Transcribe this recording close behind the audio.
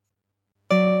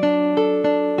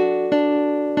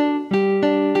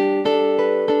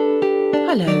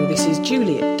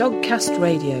Julie at Dogcast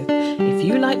Radio. If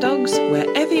you like dogs,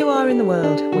 wherever you are in the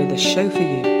world, we're the show for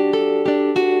you.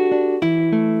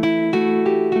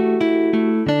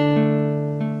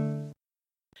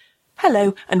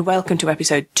 Hello and welcome to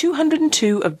episode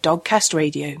 202 of Dogcast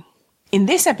Radio. In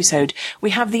this episode,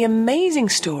 we have the amazing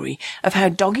story of how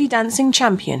doggy dancing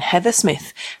champion Heather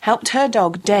Smith helped her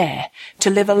dog Dare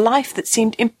to live a life that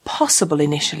seemed impossible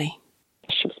initially.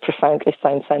 She was profoundly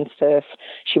sound sensitive.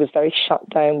 She was very shut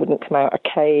down, wouldn't come out of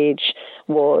her cage,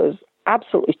 was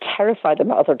absolutely terrified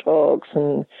about other dogs.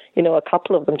 And, you know, a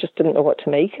couple of them just didn't know what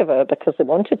to make of her because they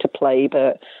wanted to play,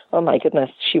 but, oh my goodness,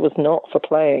 she was not for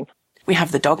playing. We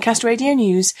have the Dogcast Radio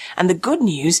news, and the good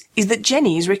news is that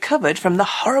Jenny's recovered from the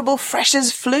horrible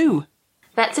Freshers flu.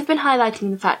 Vets have been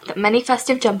highlighting the fact that many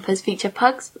festive jumpers feature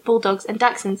pugs, bulldogs and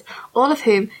dachshunds, all of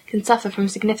whom can suffer from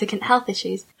significant health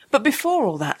issues. But before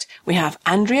all that, we have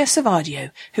Andrea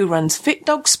Savadio, who runs Fit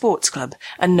Dog Sports Club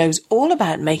and knows all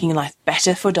about making life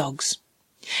better for dogs.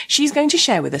 She's going to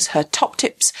share with us her top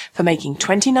tips for making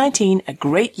 2019 a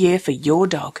great year for your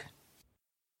dog.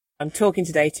 I'm talking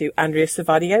today to Andrea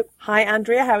Savadio. Hi,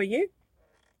 Andrea. How are you?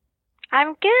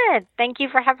 I'm good. Thank you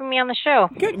for having me on the show.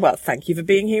 Good. Well, thank you for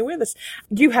being here with us.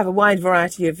 You have a wide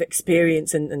variety of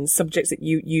experience and subjects that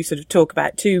you sort of talk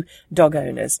about to dog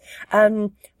owners.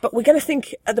 But we're going to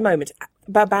think at the moment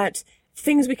about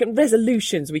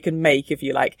resolutions we can make, if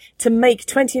you like, to make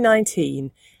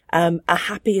 2019 a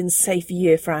happy and safe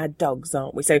year for our dogs,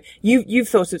 aren't we? So you've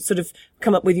sort of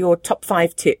come up with your top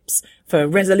 5 tips for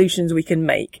resolutions we can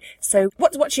make. So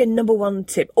what's your number 1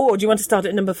 tip? Or do you want to start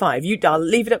at number 5? I'll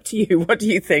leave it up to you. What do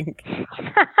you think?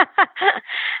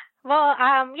 Well,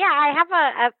 I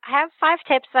have 5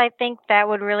 tips I think that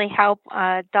would really help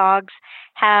dogs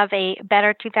have a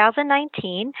better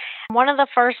 2019. One of the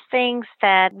first things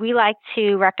that we like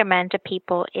to recommend to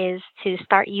people is to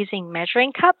start using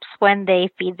measuring cups when they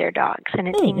feed their dogs. And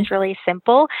it seems really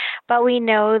simple, but we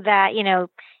know that, you know,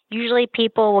 usually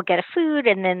people will get a food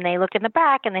and then they look in the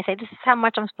back and they say, this is how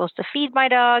much I'm supposed to feed my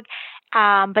dog.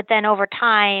 But then over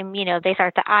time, you know, they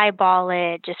start to eyeball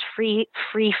it, just free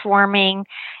forming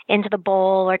into the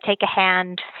bowl, or take a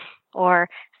hand or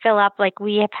fill up. Like,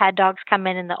 we have had dogs come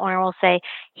in and the owner will say,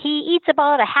 he eats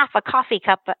about a half a coffee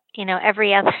cup, you know,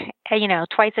 every other, you know,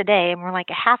 twice a day. And we're like,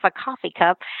 a half a coffee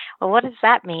cup? Well, what does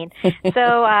that mean?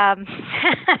 So,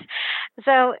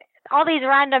 so all these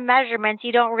random measurements,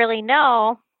 you don't really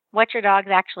know what your dog's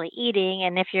actually eating,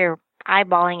 and if you're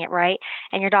eyeballing it right,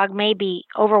 and your dog may be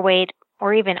overweight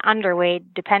or even underweight,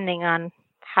 depending on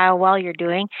how well you're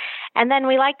doing. And then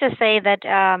we like to say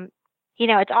that, you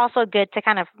know, it's also good to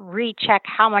kind of recheck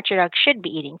how much your dog should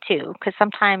be eating too, because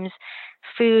sometimes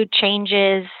food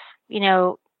changes, you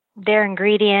know, their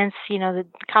ingredients. You know, the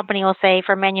company will say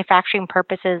for manufacturing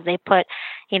purposes, they put,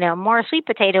 you know, more sweet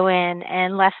potato in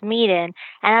and less meat in,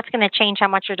 and that's going to change how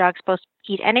much your dog's supposed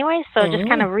to eat anyway. So just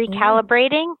kind of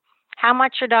recalibrating how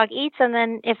much your dog eats, and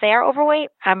then if they are overweight,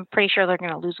 I'm pretty sure they're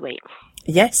going to lose weight.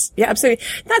 Yes, yeah, absolutely.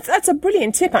 That's a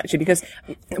brilliant tip, actually, because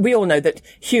we all know that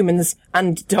humans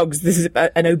and dogs, this is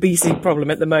an obesity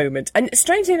problem at the moment. And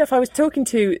strangely enough, I was talking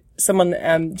to someone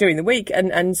during the week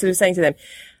and sort of saying to them,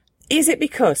 is it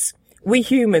because we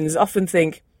humans often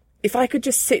think, if I could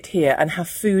just sit here and have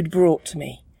food brought to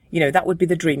me, you know, that would be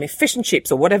the dream. If fish and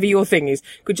chips or whatever your thing is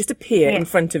could just appear in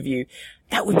front of you,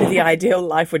 that would be the ideal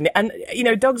life, wouldn't it? And, you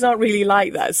know, dogs aren't really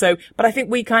like that. So, but I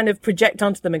think we kind of project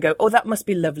onto them and go, oh, that must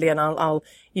be lovely. And I'll,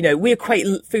 you know, we equate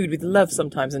food with love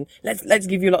sometimes, and let's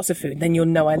give you lots of food. Then you'll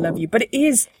know I love you. But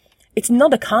it's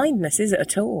not a kindness, is it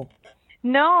at all?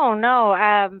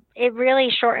 No. It really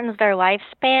shortens their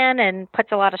lifespan and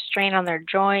puts a lot of strain on their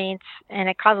joints, and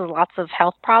it causes lots of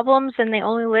health problems, and they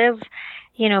only live,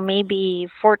 you know, maybe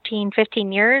 14,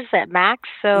 15 years at max.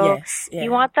 So yes, yeah.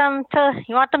 you want them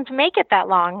to make it that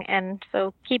long. And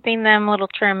so keeping them a little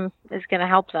trim is going to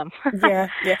help them. Yeah.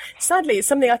 Sadly, it's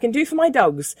something I can do for my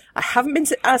dogs. I haven't been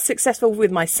as successful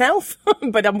with myself,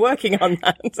 but I'm working on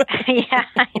that. Yeah,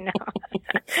 I know.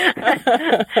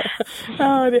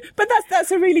 Oh, dear. But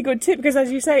that's a really good tip, because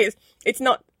as you say, it's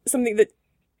not something that,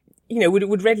 you know,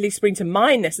 would readily spring to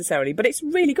mind necessarily, but it's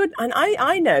really good. And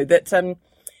I know that,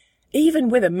 even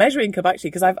with a measuring cup,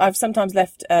 actually, because I've sometimes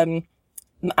left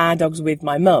our dogs with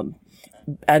my mum,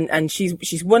 and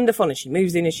she's wonderful, and she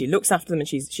moves in and she looks after them, and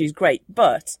she's great.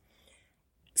 But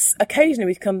occasionally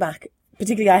we've come back,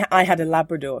 particularly I had a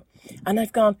Labrador, and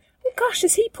I've gone, oh gosh,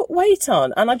 has he put weight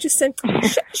on? And I've just said,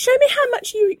 show me how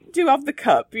much you do of the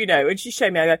cup, you know. And she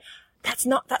showed me. I go,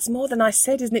 that's more than I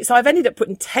said, isn't it? So I've ended up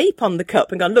putting tape on the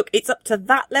cup and gone, look, it's up to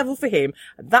that level for him,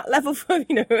 that level for,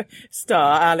 you know,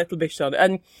 Star, our little Bichon.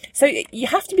 And so you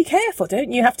have to be careful,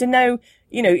 don't you? You have to know,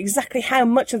 exactly how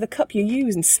much of the cup you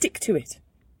use and stick to it.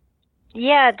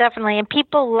 Yeah, definitely. And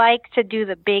people like to do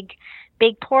the big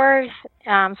pours.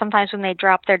 Sometimes when they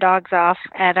drop their dogs off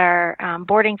at our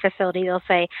boarding facility, they'll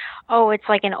say, oh, it's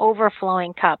like an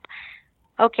overflowing cup.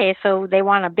 Okay, so they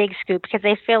want a big scoop because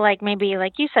they feel like maybe,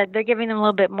 like you said, they're giving them a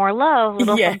little bit more love, a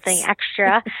little something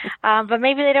extra, but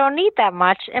maybe they don't need that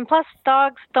much. And plus,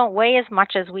 dogs don't weigh as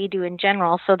much as we do in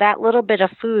general, so that little bit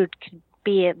of food could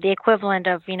be the equivalent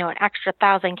of, an extra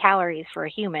 1,000 calories for a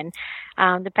human,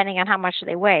 depending on how much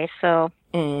they weigh. So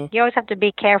you always have to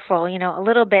be careful. A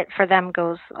little bit for them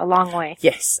goes a long way.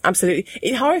 Yes, absolutely.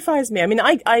 It horrifies me. I mean,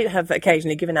 I have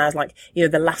occasionally given ours like,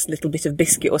 the last little bit of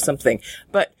biscuit or something,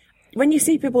 but when you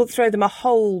see people throw them a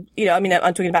whole, I'm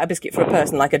talking about a biscuit for a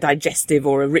person, like a digestive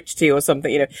or a rich tea or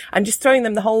something, and just throwing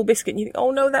them the whole biscuit, and you think,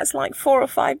 oh no, that's like 4 or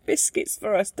 5 biscuits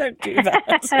for us. Don't do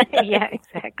that. Yeah,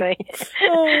 exactly.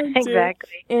 Oh,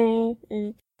 exactly.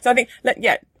 So I think,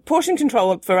 portion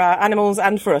control for our animals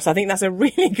and for us. I think that's a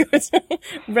really good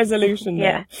resolution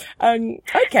there. Yeah.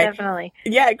 Okay. Definitely.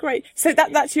 Yeah, great. So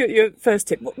that's your first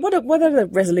tip. What other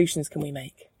resolutions can we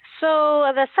make? So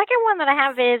the second one that I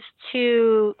have is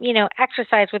to,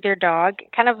 exercise with your dog,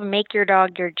 kind of make your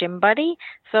dog your gym buddy.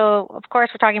 So, of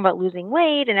course, we're talking about losing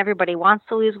weight, and everybody wants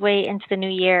to lose weight into the new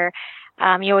year.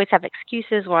 You always have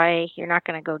excuses why you're not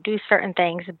going to go do certain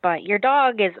things, but your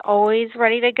dog is always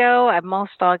ready to go.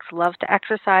 Most dogs love to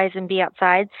exercise and be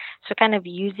outside. So kind of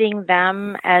using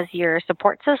them as your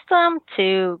support system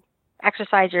to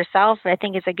exercise yourself, I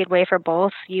think is a good way for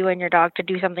both you and your dog to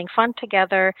do something fun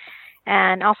together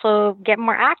and also get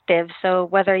more active. So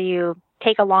whether you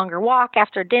take a longer walk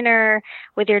after dinner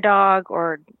with your dog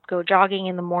or go jogging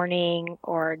in the morning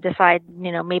or decide,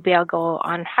 maybe I'll go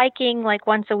on hiking like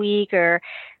once a week or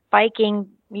biking,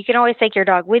 you can always take your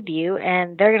dog with you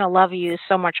and they're going to love you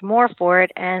so much more for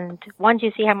it. And once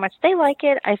you see how much they like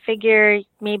it, I figure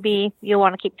maybe you'll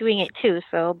want to keep doing it too.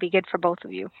 So it'll be good for both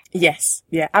of you. Yes.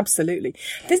 Yeah, absolutely.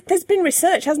 There's been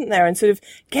research, hasn't there? And sort of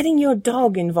getting your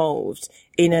dog involved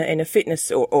in a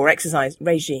fitness or exercise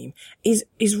regime is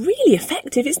really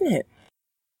effective, isn't it?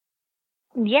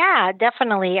 Yeah,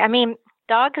 definitely. I mean,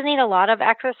 dogs need a lot of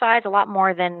exercise, a lot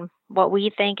more than what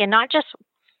we think, and not just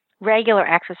regular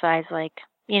exercise like,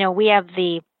 we have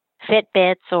the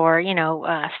Fitbits or,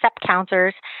 step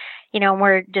counters, and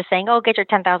we're just saying, oh, get your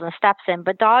 10,000 steps in.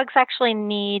 But dogs actually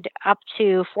need up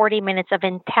to 40 minutes of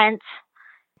intense,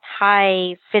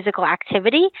 high physical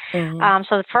activity. Mm-hmm.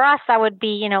 So for us, that would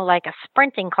be, like a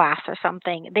sprinting class or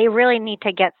something. They really need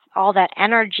to get all that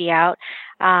energy out.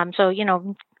 So,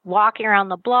 walking around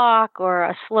the block or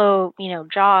a slow,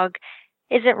 jog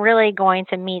isn't really going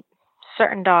to meet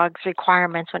certain dogs'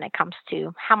 requirements when it comes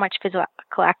to how much physical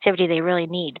activity they really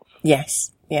need.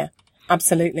 Yes, yeah,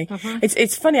 absolutely. Mm-hmm.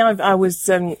 It's funny. I was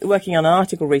working on an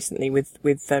article recently with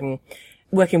working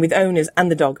with owners and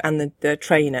the dog and the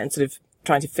trainer and sort of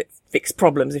trying to fix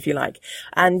problems, if you like.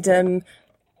 And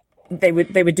they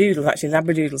were doodles, actually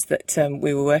labradoodles that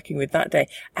we were working with that day.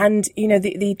 And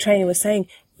the trainer was saying,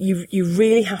 you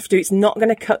really have to, it's not going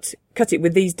to cut it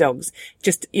with these dogs.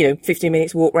 Just, 15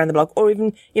 minutes walk around the block or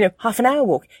even, half an hour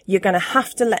walk. You're going to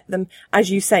have to let them,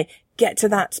 as you say, get to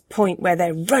that point where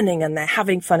they're running and they're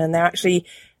having fun and they're actually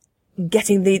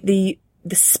getting the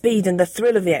speed and the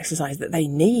thrill of the exercise that they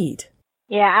need.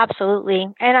 Yeah, absolutely.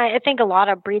 And I think a lot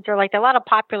of breeds are like that. A lot of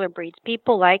popular breeds.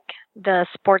 People like the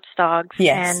sports dogs.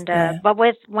 Yes. And, but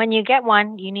when you get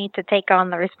one, you need to take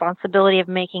on the responsibility of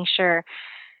making sure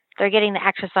they're getting the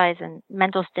exercise and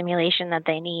mental stimulation that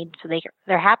they need so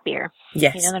they're happier.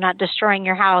 Yes. They're not destroying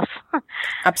your house.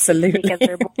 Absolutely. Because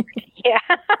they're bored.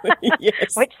 Yeah.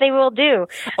 Yes. Which they will do.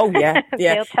 Oh, yeah.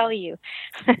 Yeah. They'll tell you.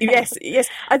 Yes.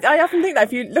 I often think that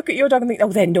if you look at your dog and think, oh,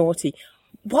 they're naughty,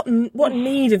 what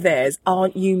need of theirs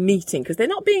aren't you meeting? Because they're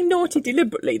not being naughty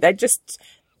deliberately. They're just,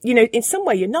 in some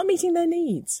way you're not meeting their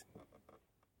needs.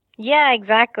 Yeah,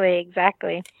 exactly.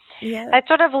 Yeah. That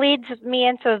sort of leads me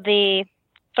into the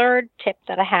third tip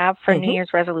that I have for New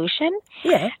Year's resolution.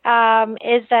 Yeah.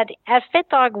 Is that as Fit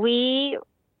Dog, we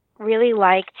really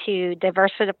like to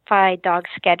diversify dog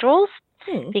schedules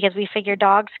because we figure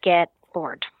dogs get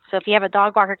bored. So if you have a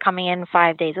dog walker coming in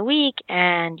 5 days a week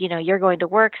and, you're going to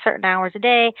work certain hours a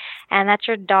day and that's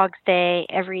your dog's day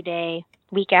every day,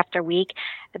 week after week,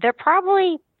 they're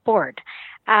probably bored.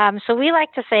 So we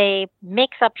like to say,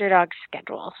 mix up your dog's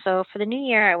schedule. So for the new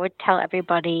year, I would tell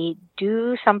everybody,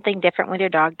 do something different with your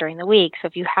dog during the week. So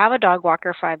if you have a dog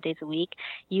walker 5 days a week,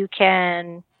 you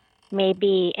can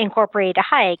maybe incorporate a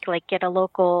hike, like get a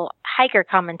local hiker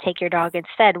come and take your dog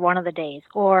instead one of the days,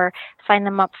 or sign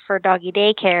them up for doggy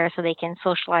daycare so they can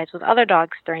socialize with other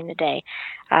dogs during the day.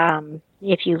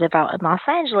 If you live out in Los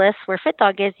Angeles, where Fit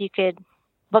Dog is, you could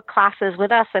book classes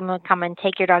with us and we'll come and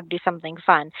take your dog, do something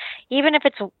fun. Even if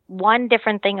it's one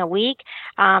different thing a week,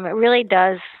 it really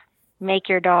does make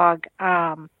your dog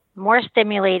more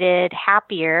stimulated,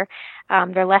 happier.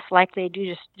 They're less likely to do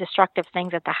just destructive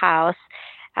things at the house.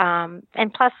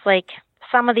 And plus, like,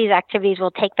 some of these activities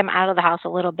will take them out of the house a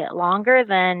little bit longer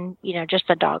than, just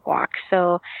a dog walk.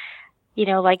 So,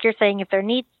 like you're saying, if their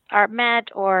needs aren't met,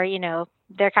 or,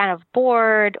 they're kind of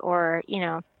bored, or,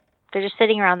 they're just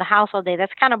sitting around the house all day,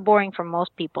 that's kind of boring for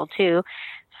most people too.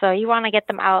 So you want to get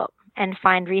them out and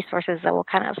find resources that will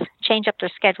kind of change up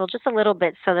their schedule just a little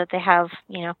bit so that they have,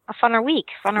 a funner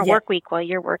work week while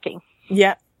you're working.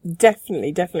 Yeah,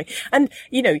 definitely. And,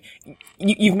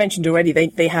 you've mentioned already,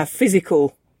 they have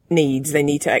physical needs. They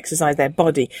need to exercise their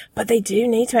body, but they do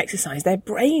need to exercise their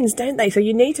brains, don't they? So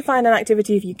you need to find an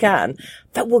activity, if you can,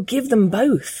 that will give them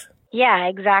both. Yeah,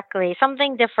 exactly.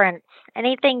 Something different.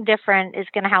 Anything different is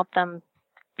going to help them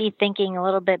be thinking a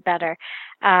little bit better.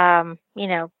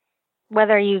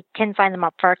 Whether you can sign them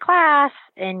up for a class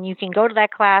and you can go to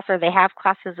that class, or they have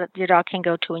classes that your dog can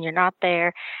go to when you're not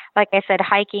there. Like I said,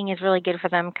 hiking is really good for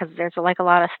them because there's a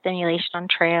lot of stimulation on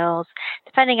trails,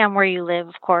 depending on where you live,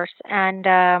 of course. And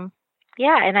and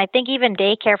I think even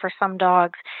daycare for some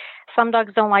dogs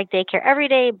don't like daycare every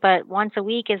day, but once a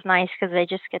week is nice because they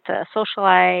just get to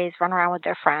socialize, run around with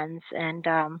their friends. And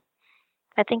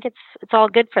I think it's all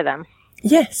good for them.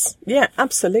 Yes, yeah,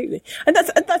 absolutely. And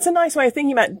that's a nice way of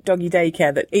thinking about doggy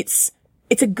daycare, that it's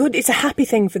a happy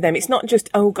thing for them. It's not just,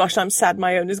 oh gosh, I'm sad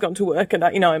my owner's gone to work and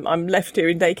I'm left here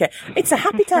in daycare. It's a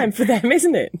happy time for them,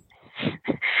 isn't it?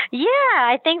 Yeah,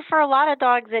 I think for a lot of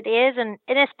dogs it is, and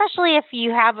especially if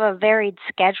you have a varied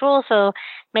schedule. So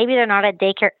maybe they're not at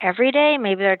daycare every day,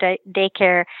 maybe they're at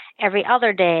daycare every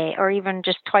other day, or even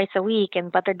just twice a week,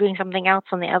 but they're doing something else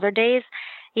on the other days.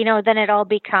 Then it all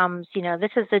becomes,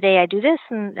 this is the day I do this,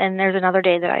 and there's another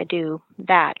day that I do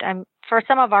that. For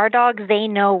some of our dogs, they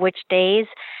know which days.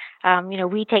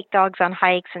 We take dogs on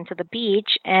hikes and to the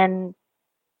beach, and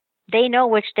they know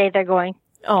which day they're going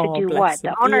to do what.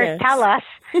 The owners tell us,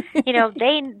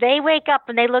 they wake up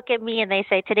and they look at me and they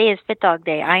say, today is Fit Dog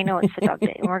Day. I know it's Fit Dog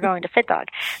Day and we're going to Fit Dog.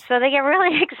 So they get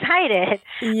really excited.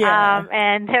 Yeah.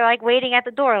 And they're like waiting at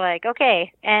the door, like,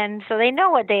 okay. And so they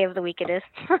know what day of the week it is.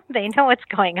 They know what's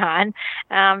going on.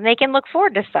 They can look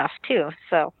forward to stuff too.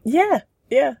 So. Yeah.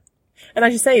 And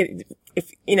as you say,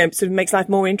 if, sort of makes life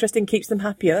more interesting, keeps them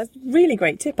happier. That's a really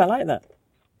great tip. I like that.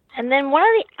 And then one of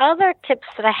the other tips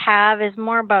that I have is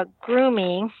more about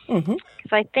grooming. Because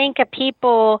I think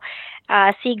people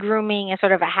see grooming as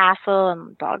sort of a hassle,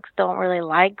 and dogs don't really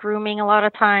like grooming a lot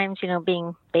of times.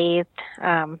 Being bathed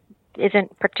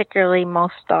isn't particularly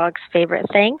most dogs' favorite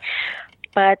thing.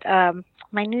 But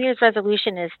my New Year's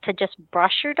resolution is to just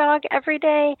brush your dog every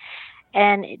day.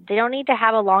 And they don't need to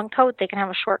have a long coat. They can have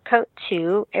a short coat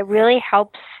too. It really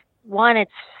helps. One,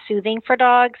 it's soothing for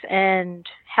dogs and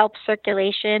helps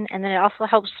circulation, and then it also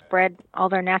helps spread all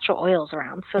their natural oils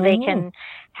around, so they can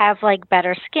have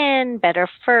better skin, better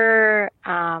fur.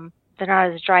 They're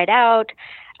not as dried out,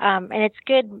 and it's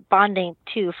good bonding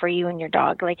too for you and your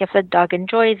dog. Like if the dog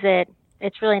enjoys it,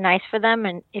 it's really nice for them.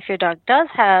 And if your dog does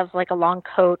have a long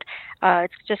coat,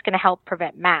 it's just going to help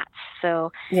prevent mats.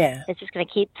 So it's just going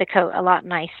to keep the coat a lot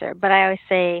nicer. But I always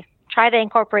say, try to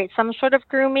incorporate some sort of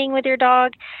grooming with your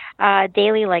dog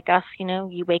daily, like us.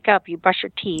 You wake up, you brush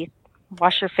your teeth,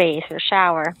 wash your face, or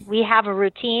shower. We have a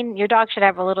routine. Your dog should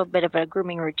have a little bit of a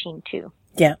grooming routine too.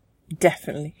 Yeah,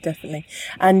 definitely.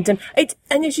 And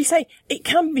and as you say, it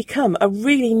can become a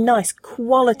really nice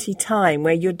quality time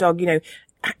where your dog,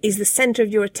 is the center of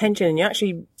your attention, and you're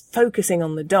actually focusing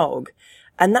on the dog.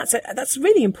 And that's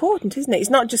really important, isn't it?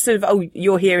 It's not just sort of, oh,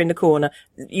 you're here in the corner,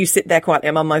 you sit there quietly,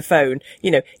 I'm on my phone.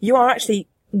 You are actually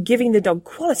giving the dog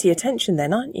quality attention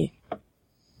then, aren't you?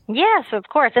 Yes, of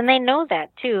course. And they know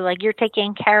that too. Like, you're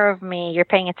taking care of me, you're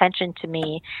paying attention to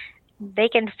me. They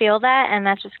can feel that, and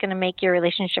that's just going to make your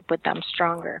relationship with them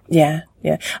stronger. Yeah.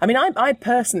 I mean, I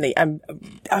personally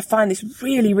I find this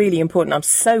really, really important. I'm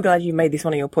so glad you made this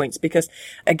one of your points, because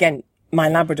again, my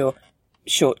Labrador,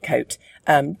 short coat,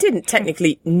 didn't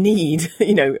technically need,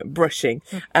 brushing.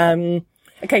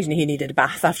 Occasionally he needed a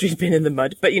bath after he'd been in the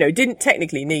mud, but, didn't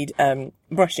technically need,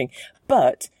 brushing.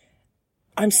 But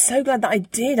I'm so glad that I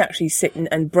did actually sit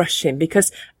and brush him,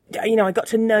 because, I got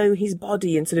to know his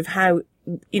body and sort of how,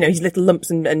 his little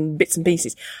lumps and bits and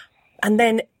pieces. And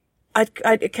then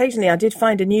occasionally I did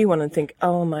find a new one and think,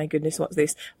 oh my goodness, what's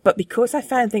this? But because I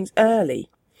found things early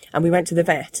and we went to the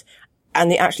vet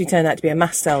and it actually turned out to be a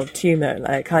mast cell tumour,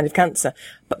 like a kind of cancer.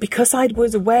 But because I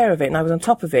was aware of it and I was on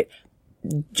top of it,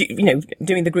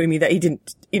 doing the grooming that he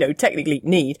didn't, technically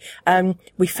need,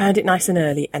 we found it nice and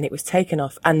early and it was taken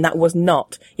off. And that was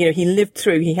not, he lived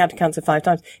through, he had cancer 5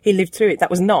 times. He lived through it. That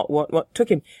was not what took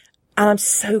him. And I'm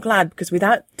so glad, because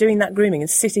without doing that grooming and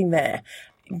sitting there,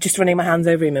 just running my hands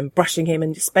over him and brushing him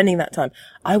and spending that time,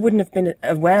 I wouldn't have been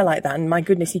aware like that. And my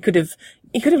goodness, he could have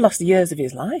lost years of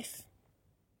his life.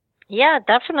 Yeah,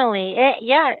 definitely.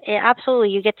 Absolutely.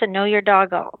 You get to know your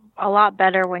dog a lot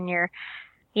better when you're,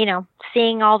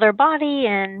 seeing all their body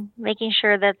and making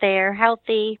sure that they're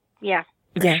healthy. Yeah,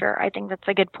 for sure. I think that's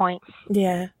a good point.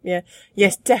 Yeah.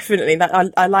 Yes, definitely. That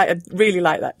I really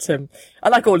like that. I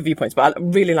like all of your points, but I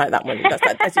really like that one.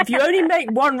 That's, if you only make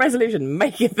one resolution,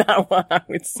 make it that one, I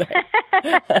would say.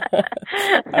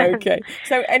 Okay.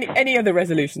 So any other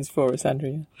resolutions for us,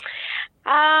 Andrea?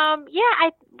 I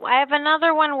have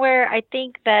another one where I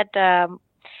think that,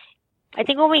 I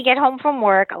think when we get home from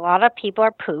work, a lot of people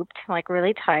are pooped, like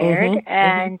really tired.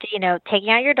 And, taking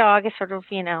out your dog is sort of,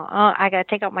 I got to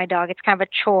take out my dog. It's kind of a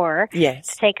chore to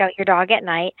take out your dog at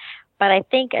night. But I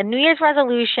think a New Year's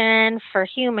resolution for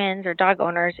humans or dog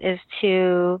owners is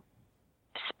to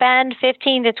spend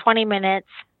 15 to 20 minutes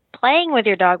playing with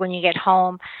your dog when you get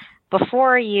home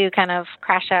before you kind of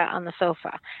crash out on the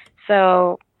sofa.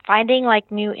 So finding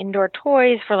like new indoor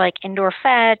toys for like indoor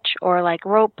fetch or like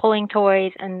rope pulling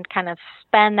toys, and kind of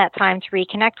spend that time to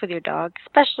reconnect with your dog,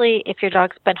 especially if your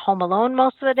dog's been home alone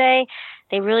most of the day.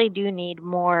 They really do need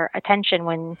more attention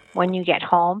when you get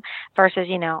home versus,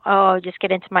 just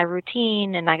get into my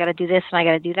routine and I got to do this and I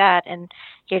got to do that. And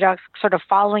your dog's sort of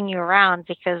following you around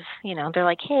because, they're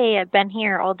like, hey, I've been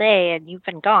here all day and you've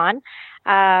been gone.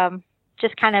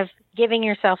 Just kind of giving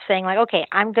yourself saying like, okay,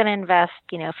 I'm going to invest,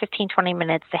 15, 20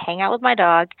 minutes to hang out with my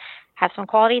dog, have some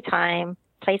quality time,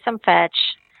 play some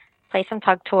fetch, play some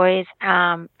tug toys,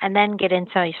 and then get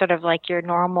into sort of like your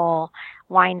normal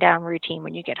wind down routine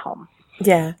when you get home.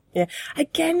 Yeah.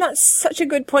 Again, that's such a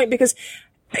good point, because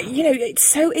it's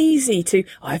so easy to,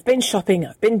 I've been shopping,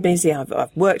 I've been busy,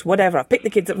 I've worked, whatever, I've picked the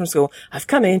kids up from school, I've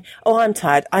come in, I'm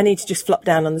tired, I need to just flop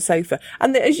down on the sofa.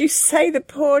 And as you say, the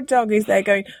poor dog is there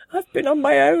going, I've been on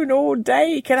my own all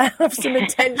day, can I have some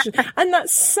attention? And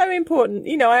that's so important.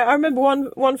 I remember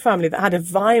one family that had a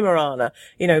Weimaraner,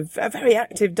 a very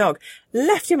active dog,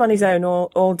 left him on his own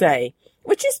all day,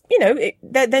 which is,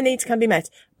 their needs can be met.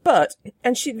 But,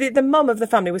 and the mum of the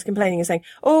family was complaining and saying,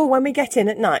 oh, when we get in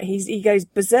at night, he goes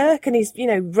berserk and he's,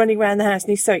 running around the house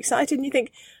and he's so excited. And you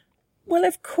think, well,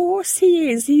 of course he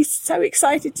is. He's so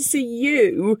excited to see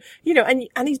you,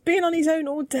 and he's been on his own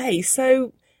all day.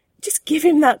 So just give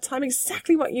him that time,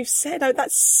 exactly what you've said. Oh,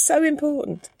 that's so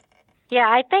important. Yeah,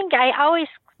 I think I always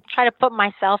try to put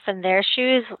myself in their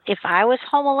shoes. If I was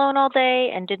home alone all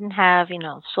day and didn't have,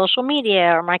 social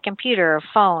media or my computer or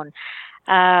phone,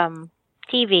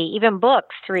 TV, even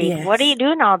books to read. Yes. What are you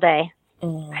doing all day?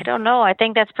 I don't know. I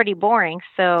think that's pretty boring.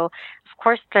 So, of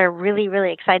course, they're really,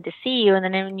 really excited to see you. And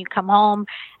then when you come home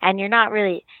and you're not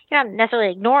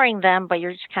necessarily ignoring them, but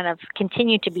you're just kind of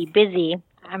continue to be busy,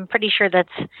 I'm pretty sure that's,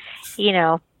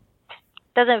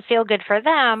 doesn't feel good for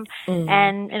them.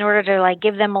 And in order to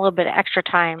give them a little bit of extra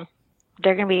time,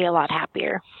 they're going to be a lot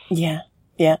happier. Yeah.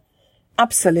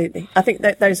 Absolutely. I think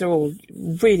that those are all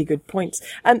really good points.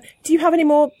 Do you have any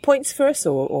more points for us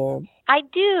or? I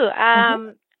do.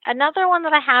 Another one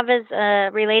that I have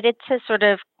is related to sort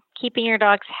of keeping your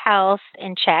dog's health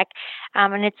in check.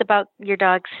 And it's about your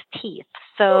dog's teeth.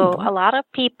 So a lot of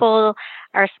people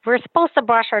we're supposed to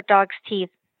brush our dog's teeth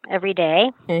every day.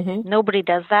 Nobody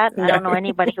does that. No. I don't know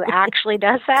anybody who actually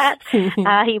does that.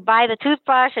 You buy the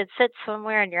toothbrush, it sits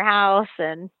somewhere in your house,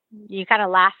 and you kind of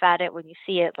laugh at it when you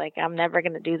see it, like, I'm never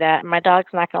going to do that. My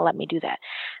dog's not going to let me do that.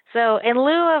 So in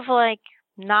lieu of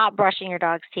not brushing your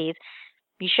dog's teeth,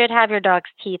 you should have your dog's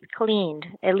teeth cleaned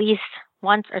at least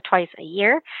once or twice a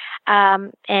year.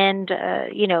 In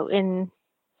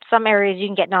some areas you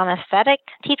can get non-aesthetic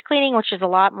teeth cleaning, which is a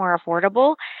lot more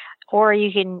affordable. Or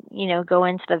you can, go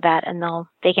into the vet and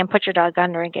they can put your dog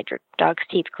under and get your dog's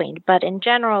teeth cleaned. But in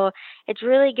general, it's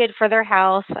really good for their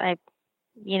health.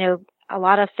 A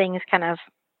lot of things kind of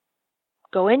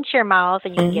go into your mouth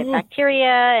and you can get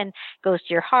bacteria and goes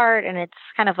to your heart, and it's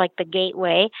kind of like the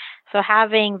gateway. So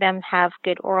having them have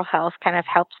good oral health kind of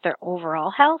helps their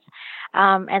overall health.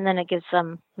 And then it gives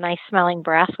them nice smelling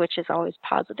breath, which is always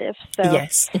positive. So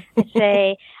yes.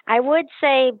 I would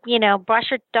say,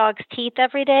 brush your dog's teeth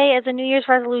every day as a New Year's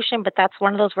resolution, but that's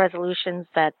one of those resolutions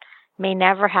that may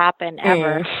never happen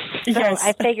ever. So Yes.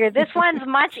 I figure this one's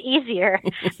much easier.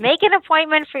 Make an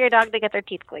appointment for your dog to get their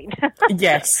teeth cleaned.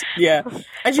 Yes, yeah.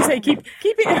 As you say, keep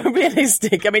it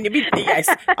realistic. I mean, yes,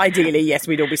 ideally, yes,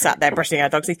 we'd all be sat there brushing our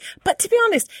dog's teeth. But to be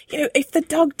honest, if the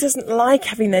dog doesn't like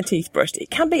having their teeth brushed, it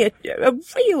can be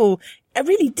a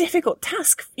really difficult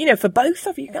task, for both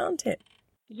of you, can't it?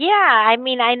 Yeah, I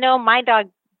mean, I know my dog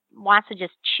wants to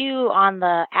just chew on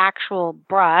the actual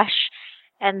brush,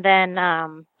 and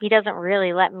then he doesn't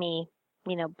really let me,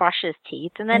 brush his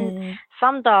teeth. And then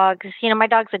some dogs, my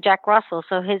dog's a Jack Russell,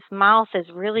 so his mouth is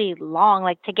really long,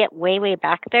 like to get way, way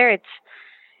back there.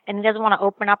 And he doesn't want to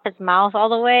open up his mouth all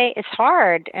the way. It's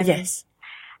hard. And Yes.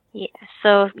 yeah,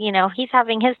 so, he's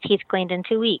having his teeth cleaned in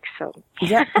 2 weeks. So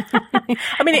Yeah.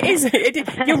 I mean,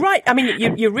 you're right. I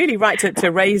mean, you're really right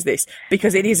to raise this,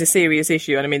 because it is a serious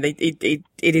issue. And I mean,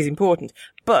 it is important.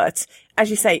 But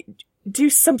as you say,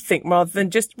 do something rather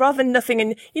than nothing.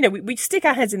 And, we stick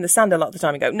our heads in the sand a lot of the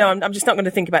time and go, no, I'm just not going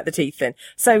to think about the teeth then.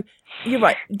 So you're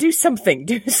right. Do something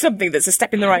that's a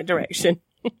step in the right direction.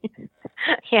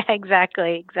 yeah,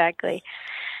 exactly.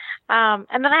 And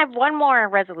then I have one more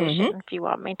resolution, if you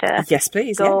want me to Yes,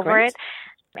 please. go over it.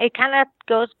 It kind of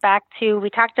goes back to,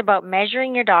 we talked about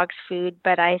measuring your dog's food,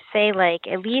 but I say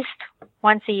at least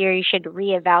once a year you should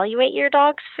reevaluate your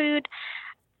dog's food.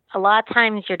 A lot of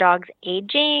times your dog's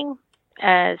aging,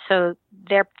 so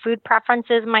their food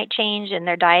preferences might change and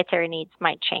their dietary needs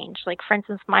might change. Like, for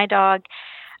instance, my dog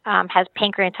has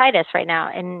pancreatitis right now,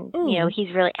 and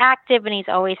he's really active, and he's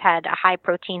always had a high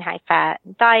protein, high fat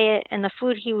diet, and the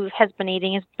food he has been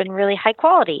eating has been really high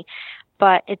quality,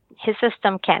 but his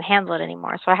system can't handle it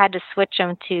anymore. So I had to switch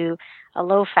him to a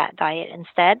low fat diet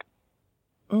instead.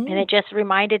 And it just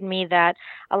reminded me that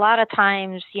a lot of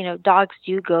times, dogs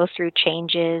do go through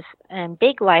changes and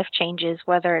big life changes,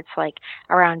 whether it's like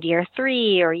around year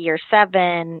 3 or year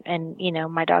 7. And,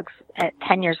 my dog's at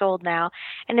 10 years old now.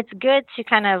 And it's good to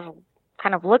kind of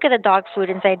look at the dog food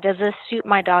and say, does this suit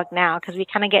my dog now? Because we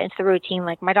kind of get into the routine,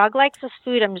 like, my dog likes this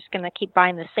food, I'm just going to keep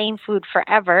buying the same food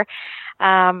forever.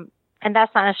 And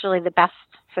that's not necessarily the best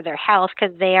for their health,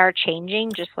 because they are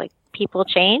changing just like people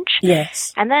change.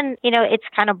 Yes. And then, it's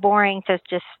kind of boring to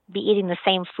just be eating the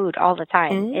same food all the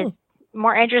time. It's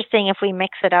more interesting if we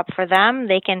mix it up for them.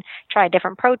 They can try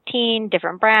different protein,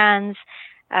 different brands.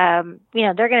 They're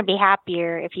going to be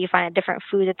happier if you find a different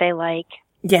food that they like.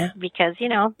 Yeah. Because,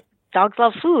 dogs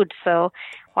love food. So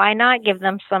why not give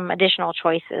them some additional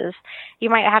choices? You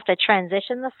might have to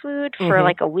transition the food for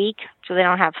like a week so they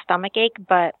don't have stomach ache.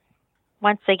 But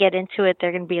once they get into it,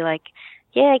 they're going to be like,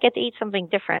 yeah, I get to eat something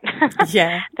different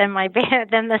Yeah. than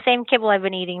the same kibble I've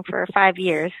been eating for 5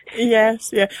 years. Yes,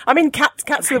 yeah. I mean, cats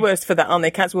are the worst for that, aren't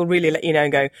they? Cats will really let you know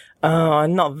and go, oh,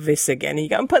 not this again. And you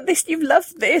go, but this, you've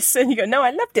loved this. And you go, no,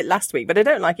 I loved it last week, but I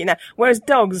don't like it now. Whereas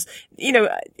dogs,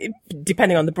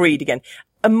 depending on the breed again,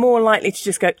 are more likely to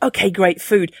just go, okay, great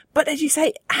food. But as you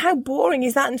say, how boring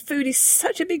is that? And food is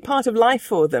such a big part of life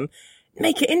for them.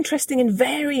 Make it interesting and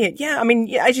vary it. Yeah, I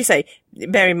memean, as you say,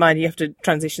 bear in mind you have to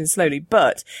transition slowly.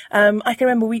 But I can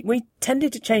remember we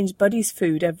tended to change Buddy's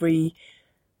food every.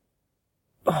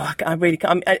 I really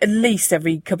can't. At least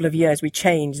every couple of years we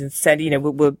changed and said,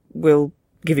 we'll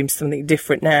give him something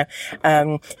different now.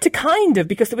 To kind of,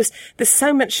 because there's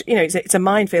so much, it's a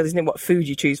minefield, isn't it, what food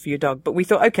you choose for your dog. But we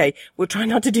thought, okay, we'll try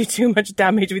not to do too much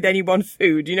damage with any one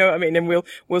food. You know what I mean? And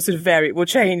we'll sort of vary it. We'll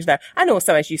change that. And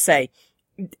also, as you say,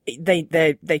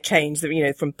 they change,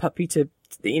 from puppy to,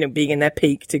 being in their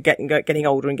peak to getting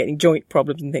older and getting joint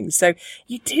problems and things. So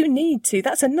you do need to.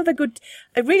 That's a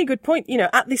really good point.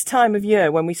 At this time of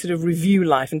year when we sort of review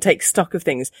life and take stock of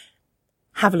things,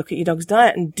 have a look at your dog's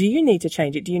diet, and do you need to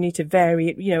change it? Do you need to vary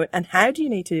it? And how do you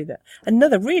need to do that?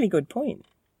 Another really good point.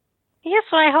 Yes,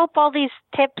 well, I hope all these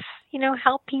tips,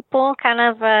 help people kind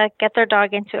of get their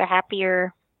dog into a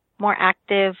happier, more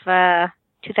active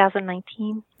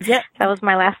 2019. Yeah, that was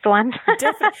my last one.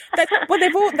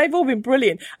 Definitely. They've all been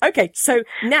brilliant. Okay, so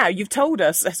now you've told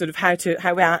us sort of how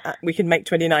we can make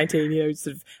 2019,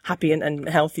 sort of happy and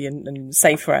healthy and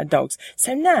safe for our dogs.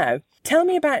 So now, tell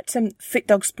me about Fit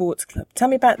Dog Sports Club. Tell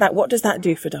me about that. What does that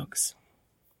do for dogs?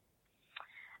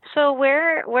 So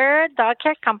we're a dog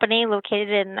care company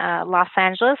located in Los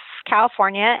Angeles,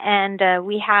 California, and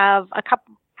we have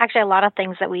a lot of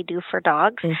things that we do for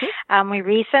dogs. We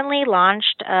recently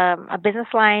launched a business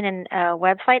line and a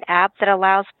website app that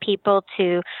allows people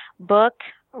to book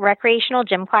recreational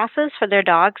gym classes for their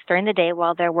dogs during the day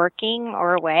while they're working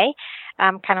or away,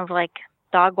 kind of like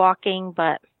dog walking,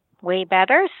 but way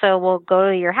better. So we'll go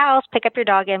to your house, pick up your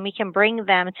dog, and we can bring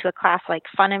them to a class like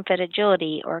Fun and Fit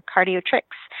Agility or Cardio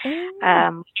Tricks. We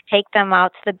can take them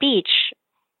out to the beach,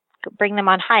 bring them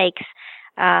on hikes.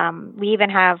 We even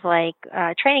have like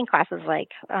training classes like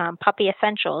Puppy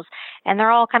Essentials, and they're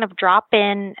all kind of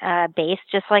drop-in based,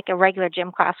 just like a regular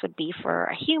gym class would be for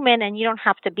a human, and you don't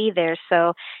have to be there.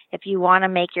 So if you want to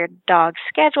make your dog's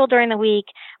schedule during the week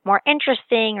more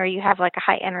interesting, or you have like a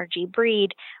high-energy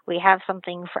breed, we have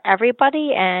something for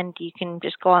everybody, and you can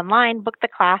just go online, book the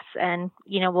class, and,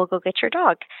 we'll go get your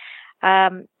dog.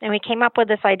 And we came up with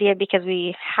this idea because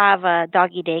we have a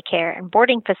doggy daycare and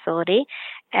boarding facility,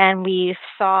 and we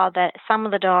saw that some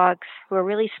of the dogs who are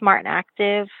really smart and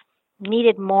active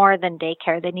needed more than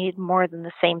daycare. They needed more than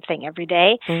the same thing every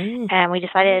day. And we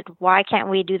decided, why can't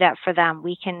we do that for them?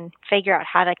 We can figure out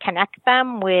how to connect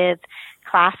them with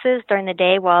classes during the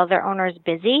day while their owner is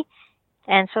busy.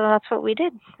 And so that's what we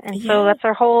did. And so that's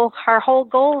our whole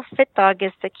goal of Fit Dog,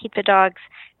 is to keep the dogs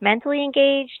mentally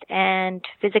engaged and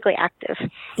physically active.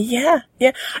 Yeah.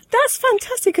 That's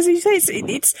fantastic, because you say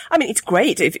it's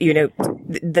great if,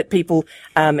 that people,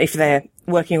 if they're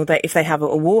working all day, if they have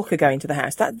a walker going to the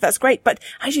house, that's great. But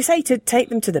as you say, to take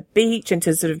them to the beach and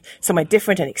to sort of somewhere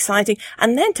different and exciting,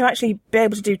 and then to actually be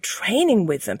able to do training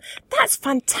with them, that's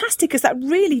fantastic, because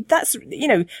that's,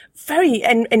 very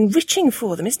enriching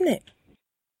for them, isn't it?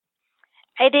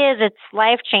 It is. It's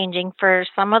life-changing. For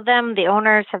some of them, the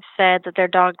owners have said that their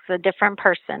dog's a different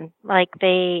person. Like,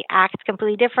 they act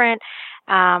completely different.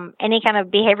 Any kind of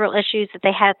behavioral issues that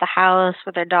they had at the house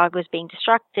where their dog was being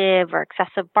destructive or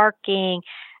excessive barking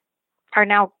are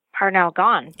now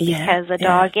gone. Because the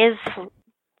dog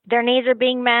their needs are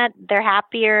being met. They're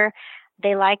happier.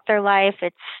 They like their life.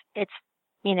 It's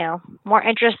more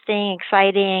interesting,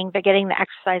 exciting. They're getting the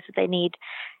exercise that they need.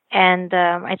 And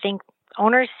I think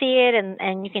owners see it,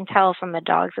 and you can tell from the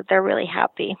dogs that they're really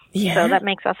happy. Yeah. So that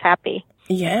makes us happy.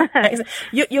 Yeah.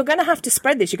 You're going to have to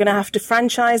spread this. You're going to have to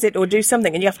franchise it or do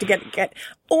something, and you have to get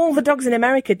all the dogs in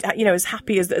America, as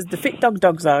happy as the Fit Dog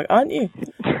dogs are, aren't you?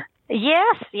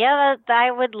 Yes. Yeah, I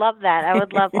would love that. I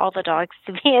would love all the dogs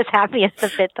to be as happy as the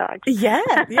Fit Dogs. Yeah.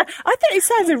 I think it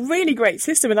sounds a really great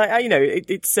system, and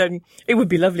it would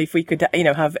be lovely if we could,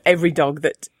 have every dog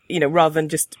that, rather than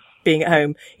just being at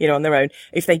home, on their own,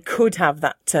 if they could have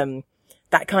that kind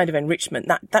of enrichment,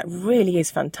 that really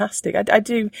is fantastic. I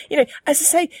do, as I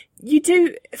say, you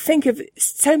do think of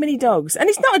so many dogs, and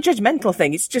it's not a judgmental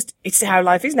thing. It's how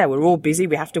life is now. We're all busy.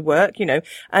 We have to work,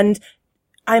 and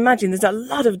I imagine there's a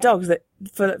lot of dogs that,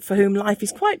 for whom life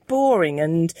is quite boring,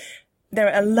 and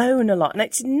they're alone a lot, and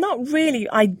it's not really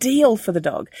ideal for the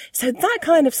dog. So that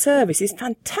kind of service is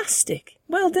fantastic.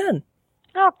 Well done.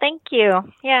 Oh, thank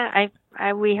you. Yeah,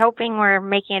 we hoping we're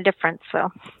making a difference.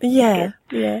 So yeah.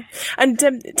 And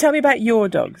tell me about your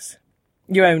dogs,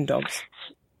 your own dogs.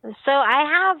 So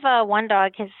I have one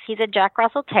dog. He's a Jack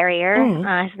Russell Terrier.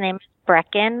 His name is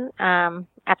Brecken.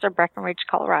 After Breckenridge,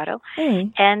 Colorado.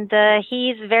 And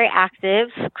he's very active,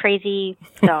 crazy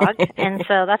dog. And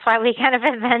so that's why we kind of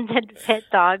invented Fit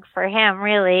Dog for him,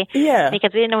 really. Yeah.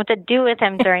 Because we didn't know what to do with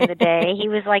him during the day. He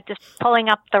was like just pulling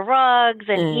up the rugs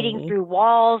and eating through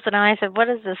walls. And I said, what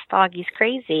is this dog? He's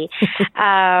crazy.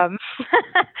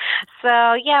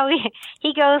 So yeah,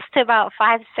 he goes to about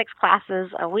 5-6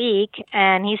 classes a week,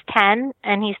 and he's 10,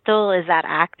 and he still is that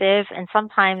active. And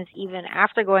sometimes even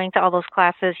after going to all those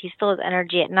classes, he still has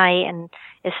energy at night and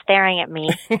is staring at me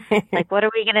like, what are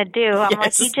we gonna do? I'm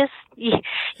like, you just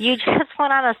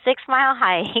went on a 6-mile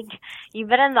hike. You've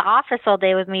been in the office all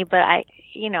day with me, but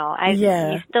you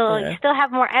still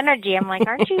have more energy. I'm like,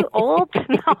 aren't you old?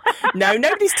 No,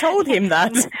 nobody's told him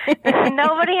that.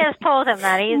 Nobody has told him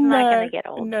that. He's not gonna get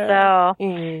old. No. So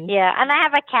yeah, and I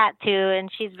have a cat too,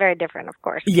 and she's very different, of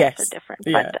course. Yes, so different.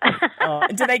 Yeah.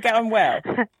 But do they get on well?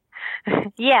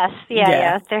 Yes,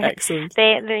 yeah. Excellent.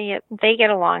 They get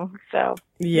along, so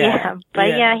But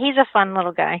he's a fun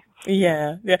little guy.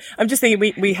 Yeah. I'm just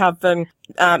thinking we have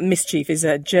Mischief is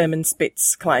a German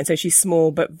Spitz client, so she's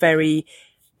small but very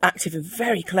active and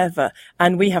very clever,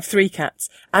 and we have 3 cats,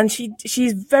 and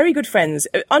she's very good friends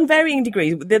on varying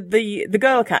degrees. The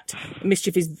girl cat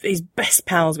Mischief is best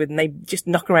pals with, and they just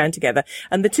knock around together,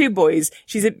 and the 2 boys,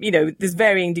 there's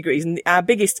varying degrees, and our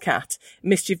biggest cat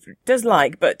Mischief does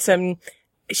like, but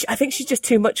I think she's just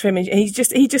too much for him, and he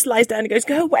just lies down and goes,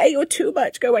 go away, you're too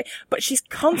much, go away. But she's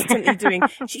constantly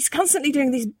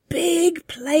doing these big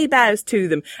play bows to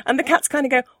them, and the cats kind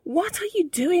of go, what are you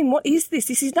doing? What is this?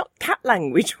 This is not cat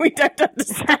language. We don't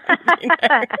understand.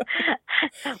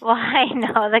 Well, I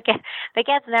know the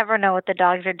cats never know what the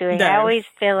dogs are doing. No. I always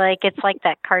feel like it's like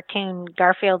that cartoon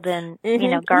Garfield and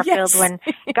Garfield when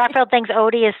Garfield thinks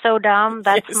Odie is so dumb.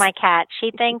 That's my cat.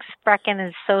 She thinks Brecken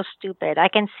is so stupid. I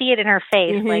can see it in her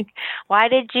face. Like, why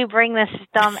did you bring this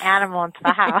dumb animal into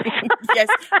the house? Yes,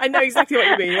 I know exactly what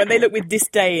you mean. When they look with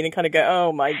disdain and kind of go,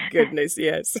 oh my goodness,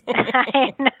 yes.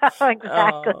 I know,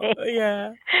 exactly. Oh,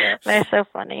 yeah. They're so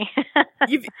funny.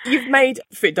 You've made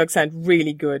Fit Dog sound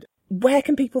really good. Where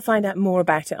can people find out more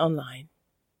about it online?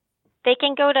 They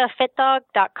can go to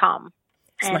fitdog.com.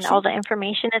 And Smashing. all the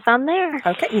information is on there.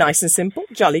 Okay, nice and simple,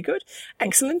 jolly good,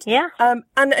 excellent. Yeah.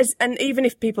 And even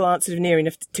if people aren't sort of near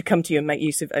enough to come to you and make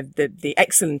use of the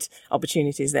excellent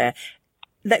opportunities there,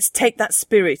 let's take that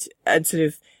spirit and sort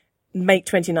of make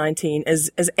 2019 as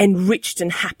enriched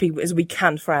and happy as we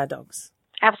can for our dogs.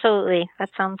 Absolutely. That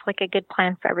sounds like a good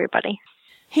plan for everybody.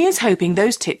 Here's hoping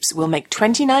those tips will make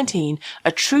 2019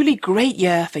 a truly great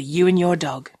year for you and your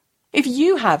dog. If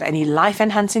you have any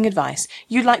life-enhancing advice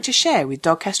you'd like to share with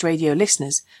Dogcast Radio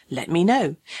listeners, let me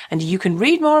know. And you can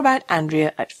read more about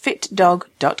Andrea at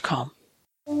fitdog.com.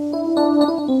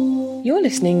 You're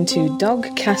listening to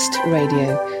Dogcast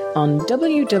Radio on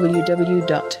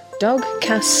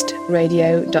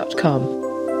www.dogcastradio.com.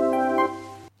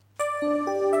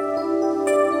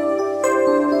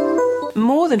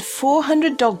 More than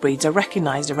 400 dog breeds are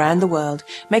recognised around the world,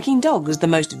 making dogs the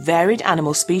most varied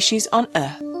animal species on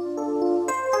Earth.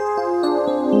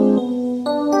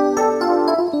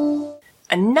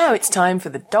 And now it's time for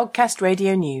the Dogcast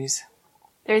Radio News.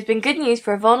 There has been good news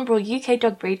for a vulnerable UK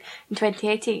dog breed in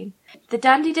 2018. The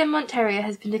Dandy Dinmont Terrier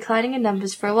has been declining in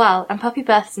numbers for a while, and puppy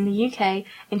births in the UK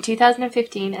in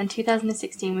 2015 and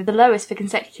 2016 were the lowest for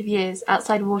consecutive years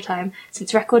outside wartime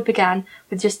since record began,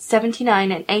 with just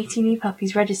 79 and 80 new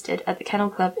puppies registered at the Kennel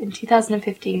Club in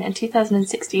 2015 and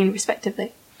 2016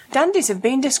 respectively. Dandies have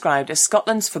been described as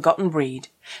Scotland's forgotten breed,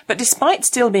 but despite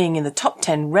still being in the top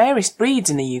 10 rarest breeds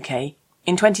in the UK,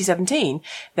 in 2017,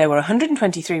 there were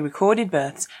 123 recorded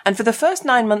births, and for the first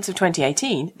 9 months of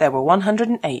 2018, there were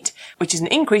 108, which is an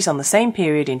increase on the same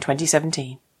period in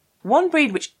 2017. One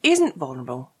breed which isn't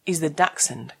vulnerable is the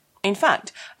Dachshund. In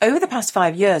fact, over the past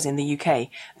 5 years in the UK,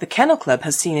 the Kennel Club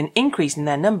has seen an increase in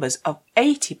their numbers of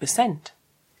 80%.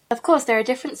 Of course, there are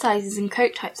different sizes and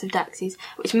coat types of Daxies,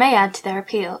 which may add to their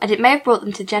appeal, and it may have brought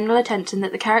them to general attention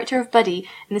that the character of Buddy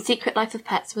in The Secret Life of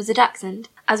Pets was a Dachshund.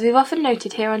 As we've often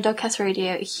noted here on Dogcast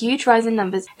Radio, a huge rise in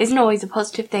numbers isn't always a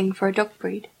positive thing for a dog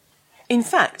breed. In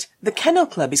fact, the Kennel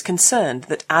Club is concerned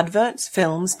that adverts,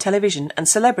 films, television and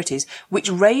celebrities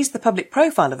which raise the public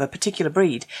profile of a particular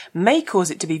breed may cause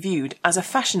it to be viewed as a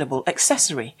fashionable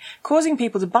accessory, causing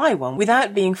people to buy one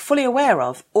without being fully aware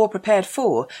of or prepared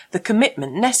for the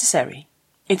commitment necessary.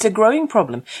 It's a growing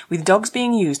problem, with dogs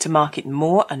being used to market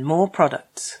more and more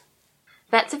products.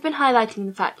 Vets have been highlighting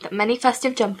the fact that many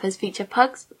festive jumpers feature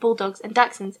pugs, bulldogs and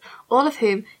dachshunds, all of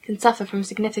whom can suffer from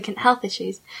significant health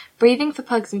issues, breathing for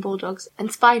pugs and bulldogs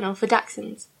and spinal for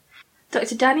dachshunds.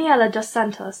 Dr. Daniela dos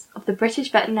Santos of the British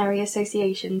Veterinary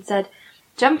Association said,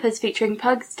 "Jumpers featuring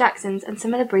pugs, dachshunds and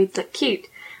similar breeds look cute,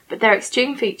 but their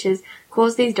extreme features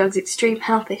cause these dogs extreme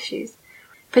health issues.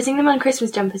 Putting them on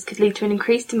Christmas jumpers could lead to an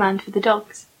increased demand for the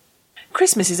dogs."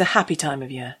 Christmas is a happy time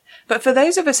of year, but for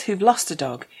those of us who've lost a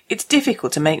dog, it's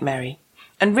difficult to make merry.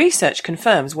 And research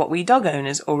confirms what we dog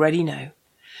owners already know,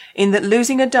 in that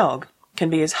losing a dog can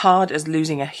be as hard as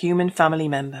losing a human family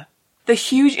member. The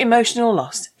huge emotional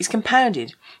loss is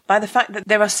compounded by the fact that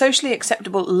there are socially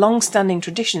acceptable long-standing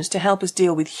traditions to help us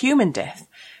deal with human death,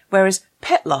 whereas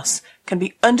pet loss can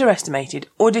be underestimated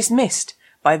or dismissed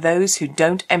by those who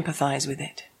don't empathise with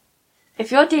it. If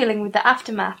you're dealing with the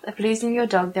aftermath of losing your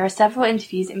dog, there are several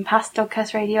interviews in past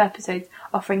Dogcast Radio episodes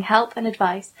offering help and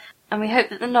advice, and we hope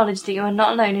that the knowledge that you are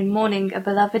not alone in mourning a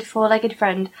beloved four-legged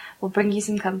friend will bring you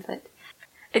some comfort.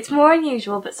 It's more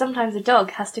unusual, but sometimes a dog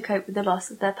has to cope with the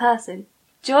loss of their person.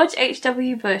 George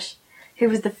H.W. Bush, who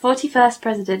was the 41st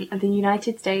President of the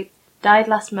United States, died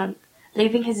last month,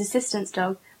 leaving his assistance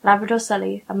dog, Labrador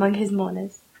Sully, among his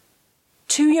mourners.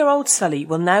 2-year-old Sully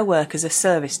will now work as a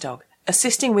service dog,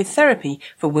 assisting with therapy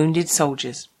for wounded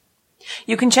soldiers.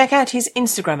 You can check out his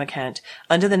Instagram account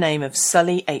under the name of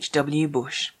Sully H.W.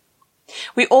 Bush.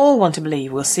 We all want to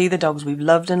believe we'll see the dogs we've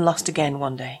loved and lost again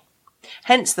one day.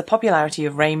 Hence the popularity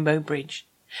of Rainbow Bridge.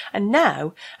 And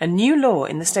now, a new law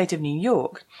in the state of New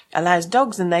York allows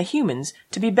dogs and their humans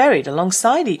to be buried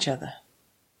alongside each other.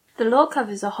 The law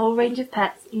covers a whole range of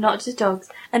pets, not just dogs,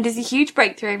 and is a huge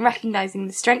breakthrough in recognising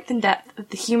the strength and depth of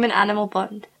the human-animal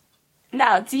bond.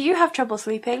 Now, do you have trouble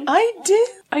sleeping? I do.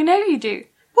 I know you do.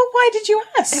 Well, why did you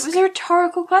ask? It was a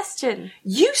rhetorical question.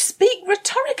 You speak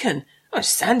rhetorican. Oh, it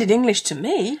sounded English to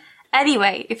me.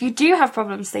 Anyway, if you do have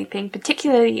problems sleeping,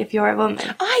 particularly if you're a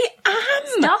woman... I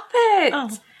am! Stop it! Oh.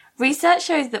 Research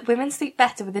shows that women sleep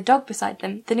better with a dog beside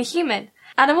them than a human.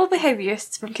 Animal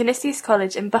behaviourists from Canisius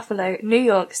College in Buffalo, New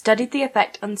York, studied the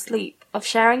effect on sleep of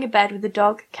sharing a bed with a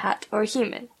dog, cat, or a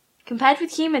human. Compared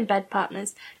with human bed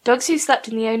partners, dogs who slept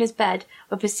in the owner's bed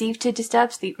were perceived to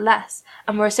disturb sleep less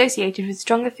and were associated with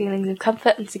stronger feelings of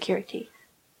comfort and security.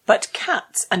 But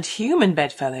cats and human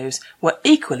bedfellows were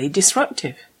equally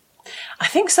disruptive. I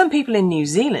think some people in New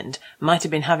Zealand might have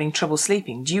been having trouble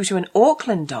sleeping due to an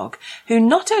Auckland dog who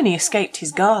not only escaped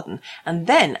his garden and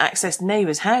then accessed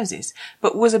neighbours' houses,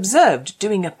 but was observed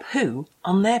doing a poo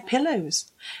on their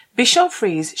pillows.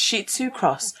 Bichon-Frise Shih Tzu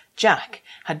cross, Jack,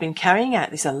 had been carrying out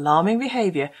this alarming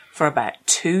behaviour for about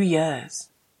 2 years.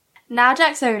 Now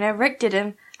Jack's owner, Rick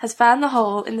Didham, has found the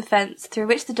hole in the fence through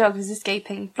which the dog was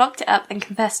escaping, blocked it up and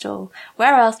confessed all,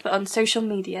 where else but on social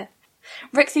media.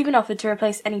 Rick's even offered to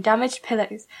replace any damaged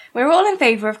pillows. We're all in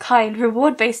favour of kind,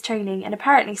 reward-based training, and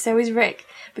apparently so is Rick,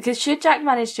 because should Jack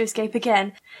manage to escape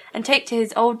again and take to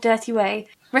his old dirty way,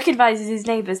 Rick advises his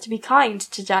neighbours to be kind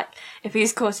to Jack if he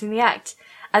is caught in the act.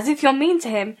 As if you're mean to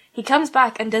him, he comes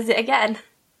back and does it again.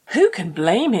 Who can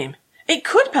blame him? It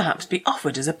could perhaps be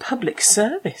offered as a public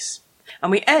service.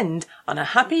 And we end on a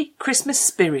happy Christmas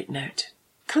spirit note.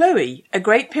 Chloe, a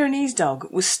Great Pyrenees dog,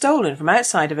 was stolen from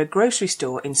outside of a grocery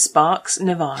store in Sparks,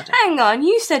 Nevada. Hang on,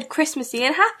 you said Christmassy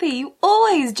and happy. You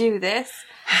always do this.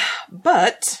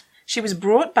 But she was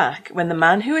brought back when the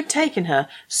man who had taken her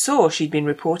saw she'd been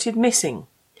reported missing.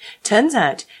 Turns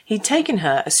out he'd taken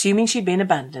her assuming she'd been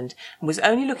abandoned and was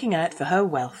only looking out for her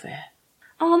welfare.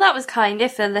 Oh, that was kind,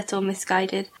 if a little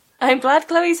misguided. I'm glad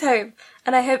Chloe's home,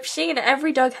 and I hope she and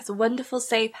every dog has a wonderful,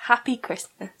 safe, happy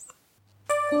Christmas.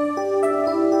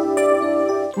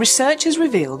 Research has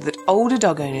revealed that older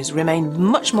dog owners remain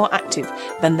much more active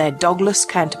than their dogless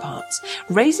counterparts,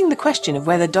 raising the question of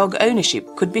whether dog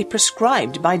ownership could be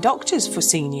prescribed by doctors for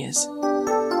seniors.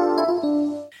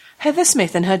 Heather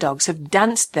Smith and her dogs have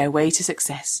danced their way to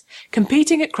success,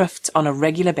 competing at Crufts on a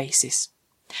regular basis.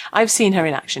 I've seen her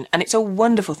in action, and it's a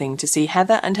wonderful thing to see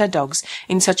Heather and her dogs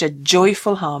in such a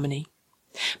joyful harmony.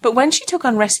 But when she took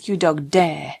on rescue dog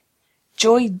Dare,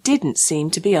 joy didn't seem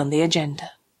to be on the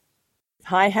agenda.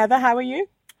 Hi Heather, how are you?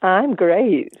 I'm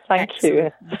great, thank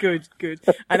you. Good, good.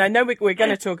 And I know we're going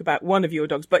to talk about one of your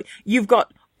dogs, but you've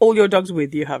got all your dogs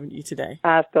with you, haven't you, today?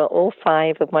 I've got all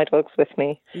 5 of my dogs with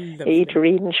me. Lovely. Age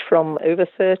range from over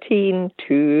 13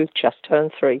 to just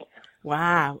turned 3.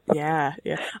 Wow, yeah.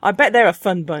 I bet they're a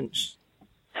fun bunch.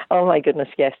 Oh my goodness,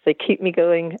 yes. They keep me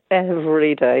going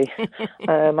every day.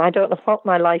 I don't know what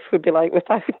my life would be like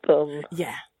without them.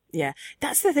 Yeah.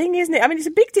 That's the thing, isn't it? I mean, it's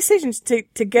a big decision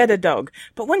to get a dog.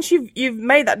 But once you've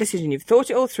made that decision, you've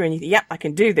thought it all through and you think, yep, I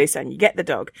can do this, and you get the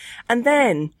dog. And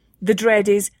then the dread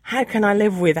is, how can I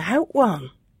live without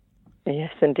one?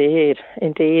 Yes, indeed.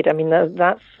 I mean,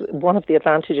 that's one of the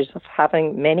advantages of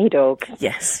having many dogs.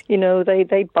 Yes. You know,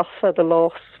 they buffer the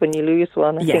loss when you lose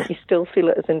one. I think you still feel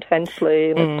it as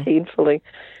intensely and as painfully,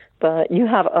 but you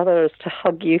have others to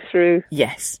hug you through.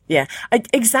 Yes, yeah,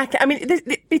 exactly. I mean,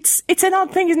 it's an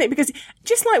odd thing, isn't it? Because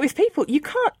just like with people, you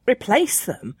can't replace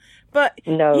them. But,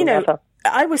 no, never.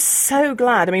 I was so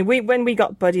glad. I mean, when we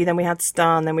got Buddy, then we had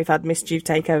Star, and then we've had Mischief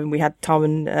take over, and we had Tom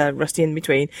and Rusty in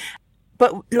between.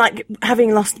 But, like,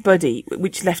 having lost Buddy,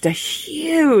 which left a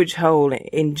huge hole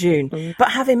in June,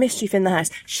 but having Mischief in the house,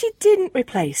 she didn't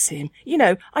replace him. You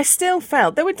know, I still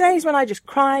felt, there were days when I just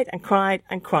cried and cried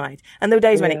and cried. And there were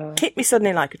days when it hit me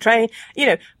suddenly like a train, you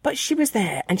know, but she was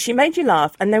there and she made you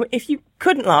laugh. And then if you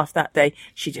couldn't laugh that day,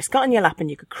 she just got on your lap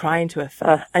and you could cry into her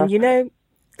fur. And, you know,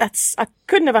 I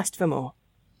couldn't have asked for more.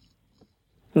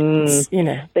 You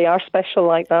know. They are special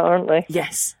like that, aren't they?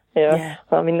 Yes. Yeah.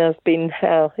 I mean, there's been,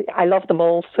 I love them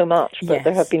all so much, but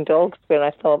there have been dogs where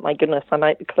I thought, my goodness, I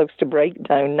might be close to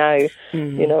breakdown now,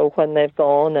 you know, when they've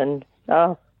gone, and,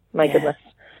 my goodness.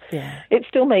 Yeah. It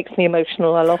still makes me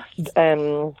emotional. I lost,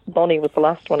 Bonnie was the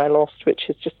last one I lost, which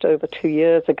is just over 2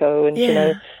 years ago, and, you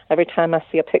know, every time I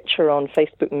see a picture on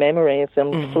Facebook Memories,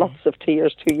 and floods of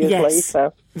tears 2 years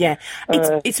later. Yeah.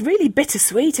 It's really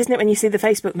bittersweet, isn't it, when you see the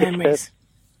Facebook Memories?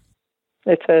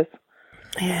 It is.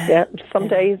 Yeah. Some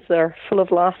days they're full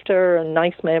of laughter and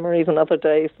nice memories, and other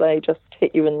days they just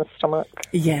hit you in the stomach.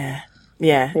 Yeah.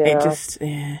 It's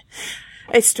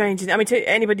strange. I mean, to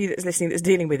anybody that's listening that's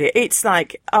dealing with it, it's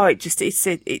like,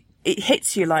 it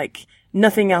hits you like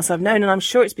nothing else I've known, and I'm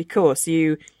sure it's because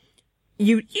you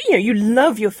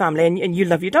love your family and you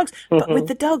love your dogs, but with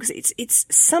the dogs, it's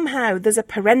somehow there's a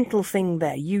parental thing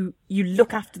there. You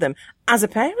look after them as a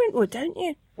parent would, don't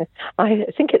you? I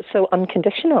think it's so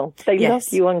unconditional. They love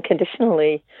you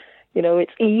unconditionally. You know,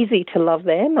 it's easy to love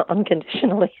them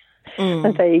unconditionally.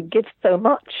 And they give so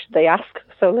much. They ask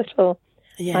so little.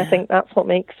 Yeah. I think that's what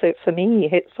makes it, for me,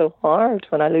 hit so hard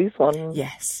when I lose one.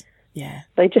 Yes. Yeah.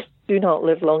 They just do not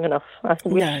live long enough. I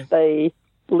wish they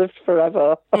lived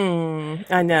forever.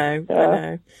 I know. I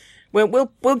know.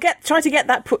 We'll try to get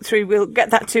that put through. We'll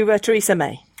get that to Theresa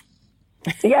May.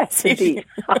 Yes, indeed.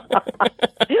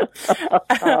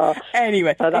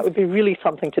 Anyway. That would be really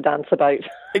something to dance about.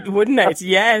 Wouldn't it?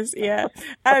 Yes, yeah.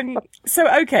 So,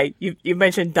 okay, you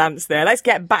mentioned dance there. Let's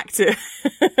get back to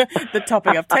the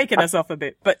topic. I've taken us off a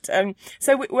bit. But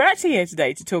so we're actually here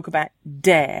today to talk about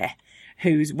Dare,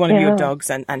 who's one of your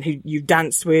dogs and who you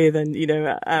danced with, and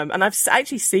and I've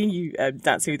actually seen you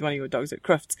dancing with one of your dogs at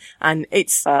Crufts, and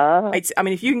it's. I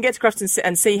mean, if you can get to Crufts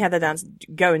and see how they dance,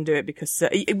 go and do it, because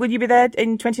will you be there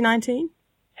in 2019?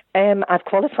 I've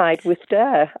qualified with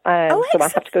Dare, so I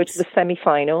have to go to the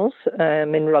semi-finals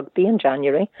in rugby in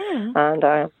January, and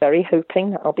I'm very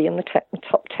hoping that I'll be in the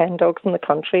top 10 dogs in the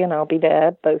country, and I'll be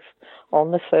there both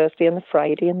on the Thursday and the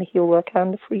Friday in the heel work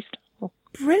and the freestyle.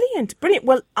 Brilliant.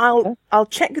 Well, I'll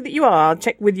check that you are. I'll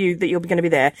check with you that you're going to be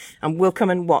there, and we'll come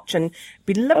and watch. And it'd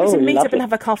be lovely to meet up and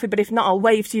have a coffee. But if not, I'll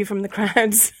wave to you from the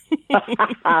crowds.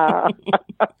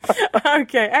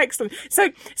 Okay, excellent.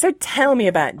 So tell me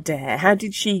about Dare. How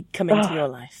did she come into your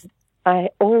life? I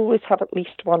always have at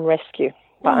least one rescue,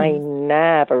 but I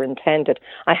never intended.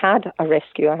 I had a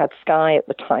rescue. I had Sky at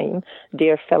the time.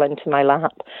 Dare fell into my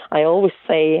lap. I always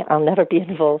say I'll never be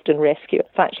involved in rescue.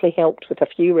 It's actually helped with a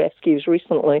few rescues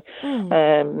recently.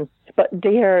 But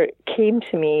Dare came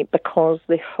to me because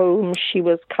the home she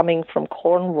was coming from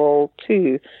Cornwall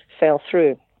to fell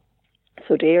through.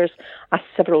 So Dare's a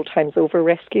several times over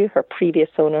rescue. Her previous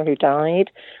owner, who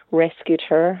died, rescued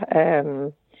her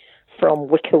from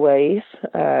Wickaways,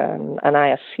 and I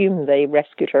assume they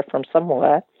rescued her from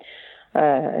somewhere.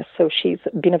 So she's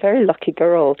been a very lucky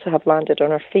girl to have landed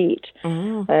on her feet.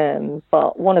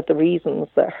 But one of the reasons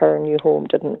that her new home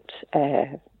didn't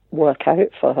work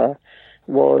out for her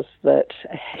was that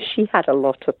she had a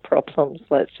lot of problems,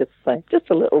 let's just say. Just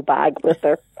a little bag with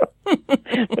her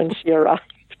when she arrived.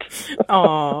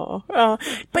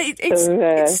 But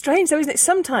it's strange though, isn't it?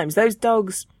 Sometimes those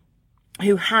dogs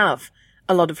who have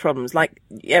a lot of problems, like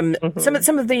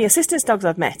some of the assistance dogs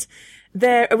I've met,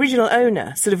 their original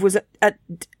owner sort of was at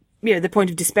the point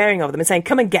of despairing of them and saying,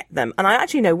 come and get them. And I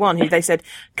actually know one who they said,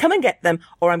 come and get them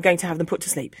or I'm going to have them put to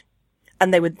sleep.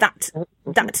 And they were that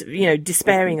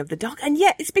despairing of the dog. And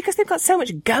yet it's because they've got so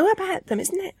much go about them,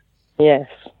 isn't it? Yes.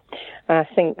 I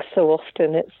think so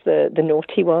often it's the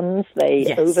naughty ones. They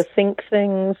overthink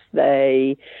things.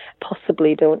 They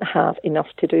possibly don't have enough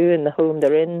to do in the home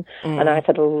they're in. And I've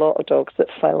had a lot of dogs that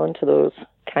fell into those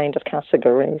kind of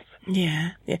categories.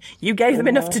 Yeah. You gave them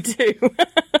enough to do.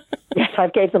 Yes, I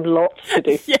gave them lots to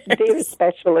do. Yes. Dave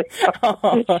especially.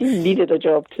 She needed a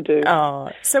job to do.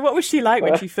 So what was she like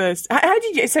when she first... How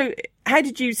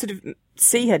did you sort of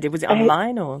see her? Was it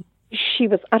online or...? She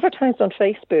was advertised on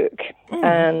Facebook,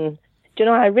 and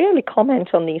I rarely comment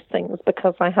on these things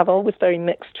because I have always very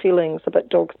mixed feelings about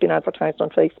dogs being advertised on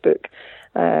Facebook.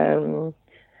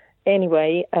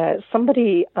 Anyway,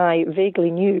 somebody I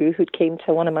vaguely knew who'd came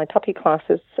to one of my puppy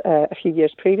classes a few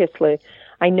years previously,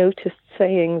 I noticed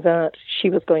saying that she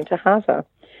was going to have her.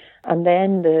 And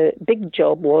then the big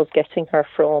job was getting her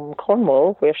from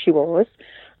Cornwall, where she was,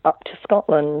 up to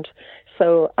Scotland.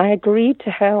 So I agreed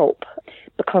to help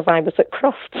because I was at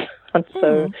Crufts. And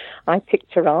so I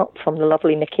picked her up from the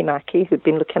lovely Nicky Mackey, who'd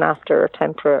been looking after her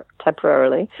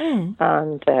temporarily.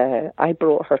 And I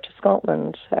brought her to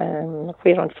Scotland,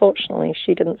 where unfortunately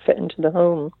she didn't fit into the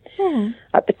home.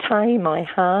 At the time, I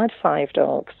had 5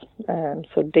 dogs,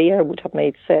 so Dare would have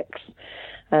made 6.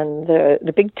 And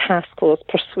the big task was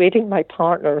persuading my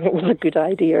partner it was a good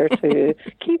idea to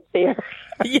keep Dare.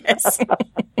 Yes.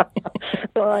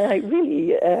 So I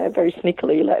really very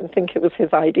sneakily let him think it was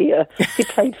his idea. He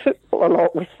played football a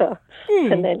lot with her.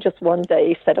 And then just one day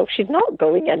he said, she's not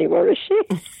going anywhere, is she?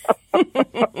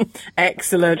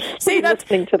 Excellent. See, that's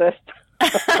listening to this.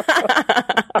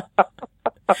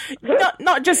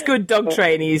 Not just good dog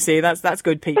training, you see. That's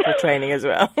good people training as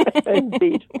well.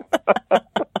 Indeed.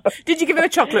 Did you give him a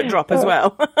chocolate drop as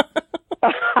well?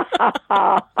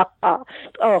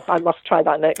 I must try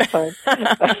that next time.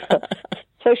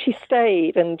 So she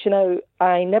stayed, and,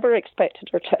 I never expected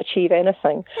her to achieve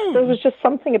anything. There was just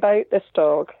something about this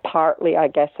dog. Partly, I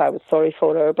guess, I was sorry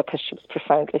for her because she was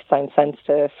profoundly sound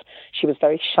sensitive. She was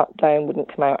very shut down,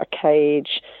 wouldn't come out of her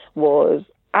cage, was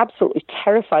absolutely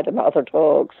terrified about other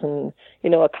dogs, and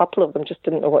a couple of them just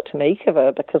didn't know what to make of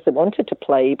her because they wanted to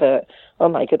play, but oh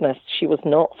my goodness, she was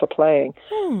not for playing.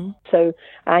 So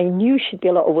I knew she'd be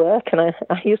a lot of work, and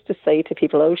I used to say to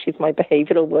people, oh, she's my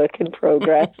behavioural work in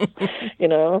progress,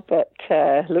 but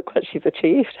look what she's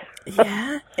achieved.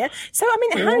 Yeah. So I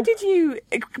mean, how did you,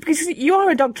 because you are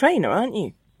a dog trainer, aren't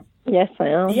you? Yes, I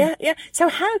am. Yeah. So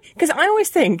how, because I always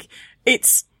think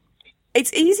it's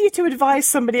easier to advise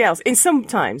somebody else.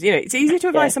 Sometimes, it's easier to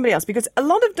advise somebody else because a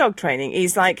lot of dog training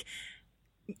is like,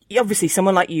 obviously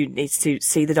someone like you needs to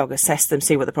see the dog, assess them,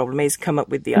 see what the problem is, come up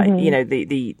with the,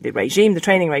 the regime, the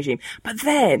training regime. But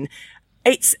then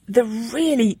it's the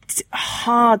really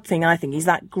hard thing, I think, is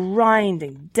that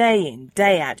grinding day in,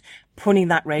 day out, putting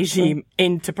that regime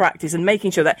into practice and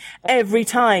making sure that every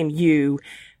time you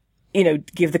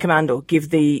give the command or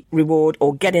give the reward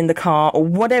or get in the car or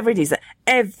whatever it is, that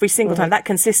every single time, that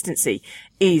consistency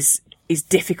is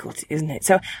difficult, isn't it?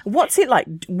 So what's it like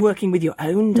working with your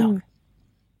own dog?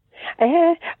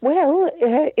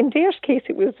 In Dare's case,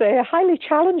 it was highly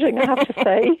challenging, I have to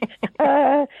say.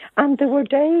 And there were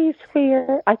days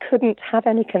where I couldn't have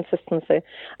any consistency.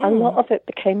 A lot of it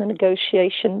became a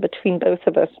negotiation between both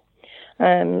of us.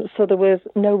 So there was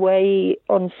no way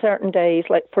on certain days,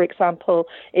 like, for example,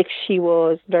 if she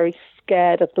was very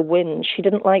scared of the wind, she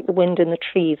didn't like the wind in the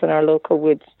trees in our local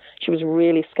woods. She was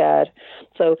really scared.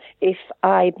 So if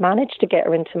I managed to get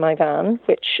her into my van,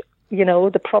 which,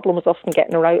 the problem was often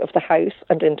getting her out of the house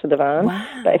and into the van.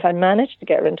 Wow. But if I managed to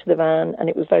get her into the van and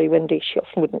it was very windy, she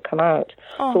often wouldn't come out.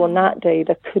 So on that day,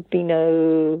 there could be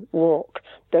no walk.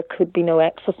 There could be no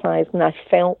exercise. And I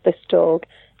felt this dog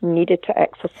needed to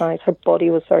exercise. Her body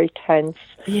was very tense.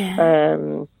 Yeah.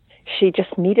 She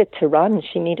just needed to run.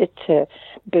 She needed to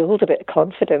build a bit of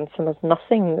confidence, and there's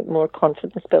nothing more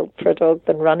confidence built for a dog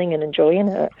than running and enjoying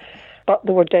it. But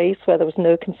there were days where there was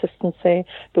no consistency.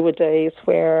 There were days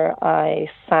where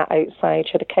I sat outside.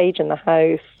 She had a cage in the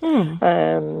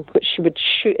house, which she would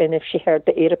shoot in if she heard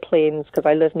the aeroplanes, because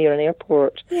I live near an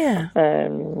airport. Yeah.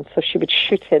 So she would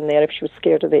shoot in there if she was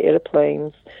scared of the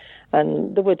aeroplanes.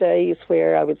 And there were days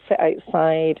where I would sit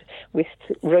outside with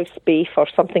roast beef or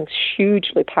something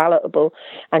hugely palatable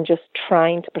and just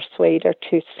trying to persuade her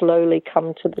to slowly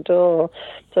come to the door.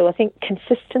 So I think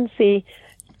consistency,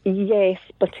 yes,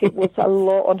 but it was a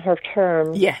lot on her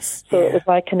terms. Yes. So it was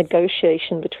like a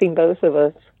negotiation between both of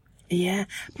us. Yeah.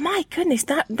 My goodness,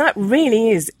 that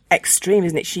really is extreme,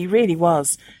 isn't it? She really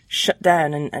was shut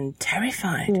down and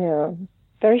terrified. Yeah.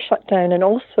 Very shut down, and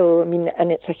also,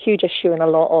 and it's a huge issue in a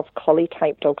lot of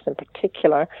collie-type dogs in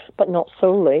particular, but not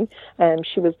solely.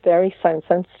 She was very sound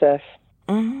sensitive.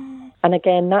 And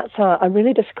again, that's a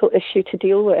really difficult issue to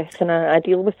deal with, and I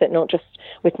deal with it not just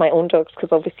with my own dogs,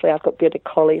 because obviously I've got bearded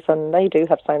collies, and they do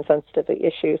have sound sensitivity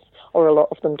issues, or a lot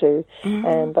of them do,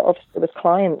 but obviously with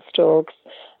clients' dogs.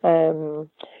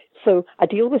 So I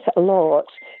deal with it a lot,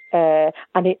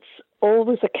 and it's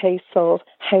always a case of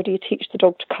how do you teach the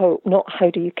dog to cope, not how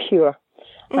do you cure.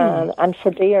 And for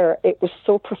Dare, it was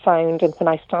so profound, and when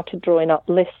I started drawing up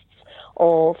lists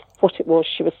of what it was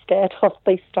she was scared of,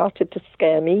 they started to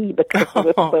scare me because there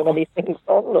were so many things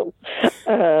on them.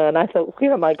 And I thought,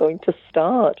 where am I going to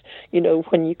start?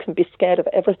 When you can be scared of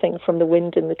everything from the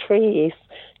wind in the trees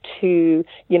to,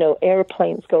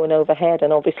 airplanes going overhead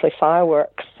and obviously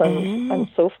fireworks and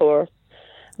so forth.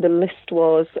 The list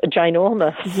was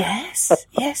ginormous.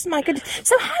 Yes, my goodness.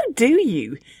 So how do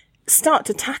you start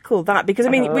to tackle that? Because,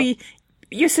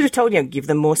 you sort of told, give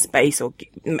them more space or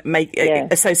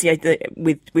associate it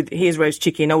with here's roast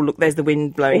chicken, oh, look, there's the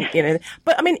wind blowing,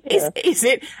 But, is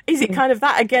it kind of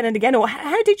that again and again, or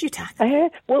how did you tackle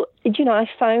it? I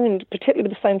found, particularly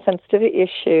with the sound sensitivity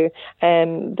issue,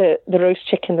 the roast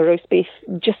chicken, the roast beef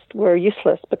just were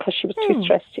useless because she was too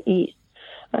stressed to eat.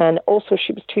 And also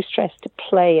she was too stressed to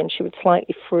play, and she would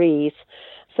slightly freeze.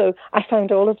 So I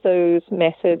found all of those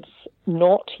methods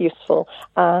not useful.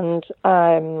 And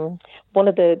one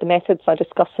of the methods I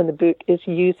discuss in the book is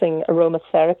using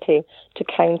aromatherapy to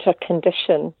counter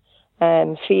condition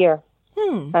fear.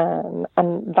 And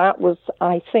that was,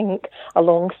 I think,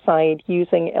 alongside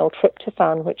using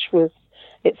L-tryptophan,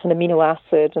 it's an amino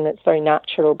acid and it's very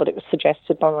natural, but it was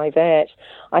suggested by my vet.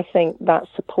 I think that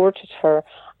supported her,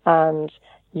 and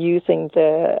using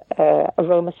the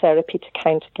aromatherapy to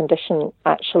counter condition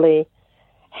actually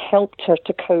helped her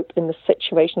to cope in the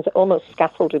situations. It almost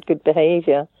scaffolded good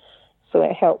behaviour. So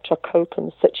it helped her cope in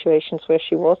the situations where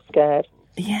she was scared.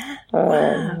 Yeah.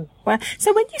 Wow.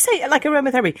 So when you say like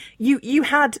aromatherapy, you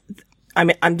had,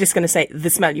 I'm just going to say the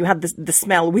smell. You had the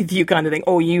smell with you kind of thing,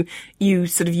 or you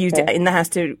sort of used it in the house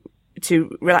to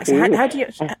relax. How do you...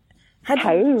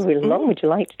 How long would you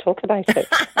like to talk about it?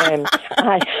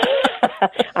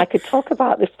 I could talk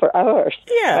about this for hours.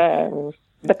 Yeah.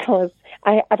 Because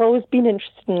I've always been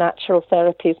interested in natural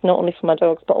therapies, not only for my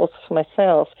dogs, but also for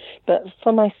myself. But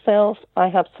for myself, I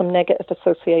have some negative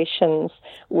associations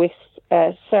with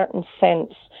certain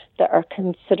scents that are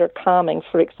considered calming.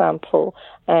 For example,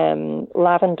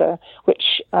 lavender,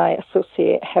 which I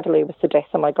associate heavily with the death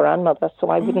of my grandmother, so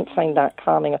I wouldn't find that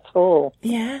calming at all.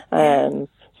 Yeah.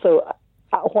 So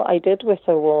what I did with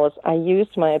her was I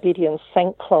used my obedience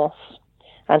scent cloth,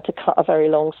 and to cut a very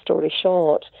long story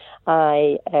short,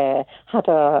 I had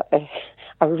a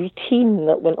routine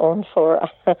that went on for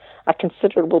a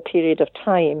considerable period of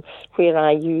time where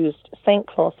I used scent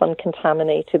cloth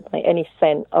uncontaminated by any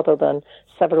scent other than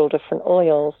several different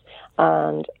oils.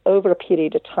 And over a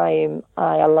period of time,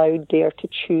 I allowed Dare to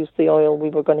choose the oil we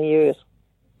were going to use.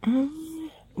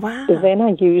 Wow. So then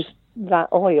I used that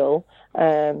oil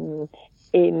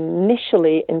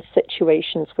initially in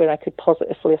situations where I could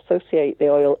positively associate the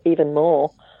oil even more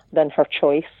than her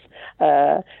choice.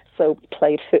 So we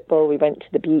played football, we went to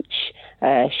the beach,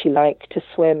 she liked to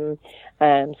swim,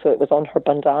 so it was on her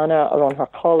bandana or on her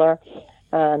collar.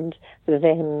 And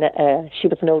then she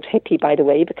was an old hippie, by the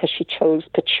way, because she chose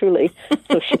patchouli,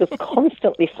 so she was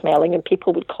constantly smelling, and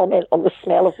people would comment on the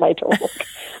smell of my dog.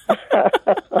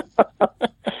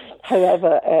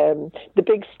 However, the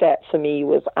big step for me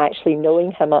was actually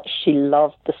knowing how much she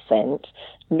loved the scent,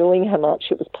 knowing how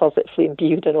much it was positively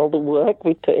imbued in all the work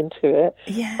we put into it,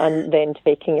 and then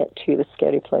taking it to the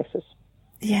scary places.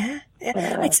 Yeah.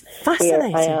 It's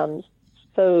fascinating. I am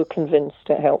so convinced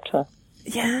it helped her.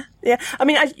 Yeah. I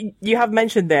mean, you have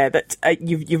mentioned there that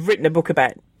you've written a book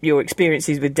about your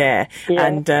experiences with Dare,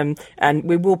 and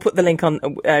we will put the link on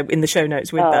in the show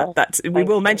notes with that.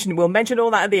 We'll mention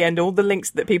all that at the end, all the links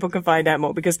that people can find out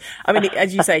more. Because I mean,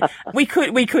 as you say, we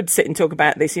could sit and talk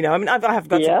about this. You know, I mean, I've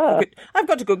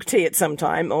got to cook tea at some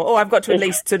time, or I've got to at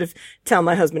least sort of tell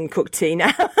my husband cook tea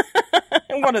now.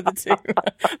 One of the two.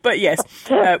 But yes,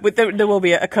 there will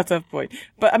be a cut-off point.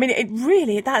 But I mean, it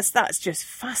really, that's just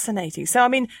fascinating. So I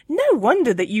mean, no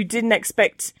wonder that you didn't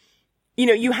expect, you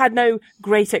know, you had no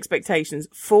great expectations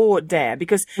for Dare,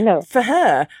 because for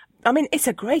her, I mean, it's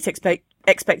a great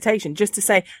expectation just to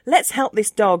say, let's help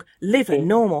this dog live a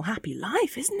normal, happy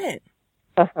life, isn't it?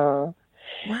 Wow.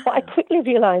 What I quickly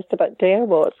realised about Dare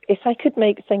was, if I could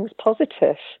make things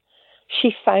positive,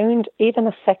 she found even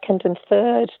a second and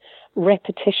third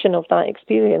repetition of that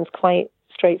experience quite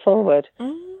straightforward.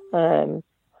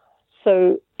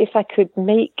 So if I could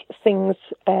make things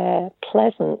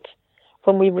pleasant,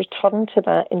 when we returned to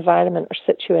that environment or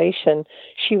situation,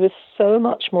 she was so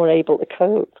much more able to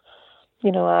cope.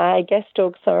 You know, I guess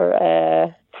dogs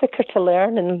are quicker to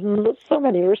learn in so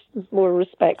many more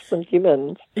respects than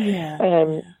humans.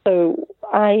 So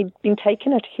I'd been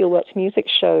taking her to Heel Works music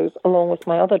shows along with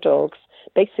my other dogs,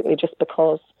 basically just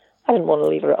because I didn't want to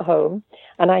leave her at home.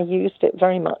 And I used it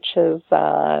very much as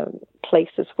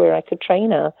places where I could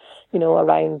train her, you know,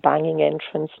 around banging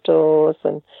entrance doors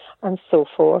and so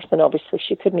forth. And obviously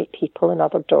she could meet people and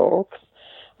other dogs.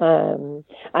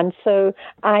 And so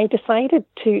I decided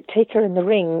to take her in the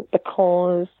ring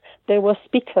because there were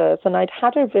speakers, and I'd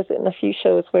had her visit in a few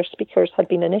shows where speakers had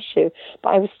been an issue, but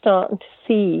I was starting to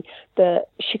see that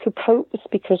she could cope with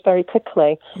speakers very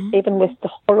quickly, even with the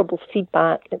horrible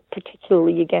feedback that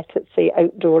particularly you get at, say,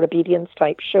 outdoor obedience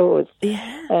type shows.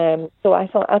 So I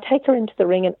thought, I'll take her into the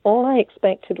ring, and all I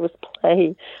expected was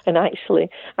play. And actually,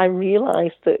 I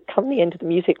realised that come the end of the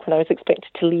music, when I was expected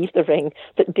to leave the ring,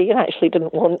 that Dare actually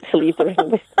didn't want to leave the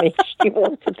ring with me. She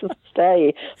wanted to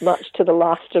stay, much to the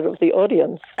laughter of the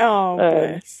audience. Oh,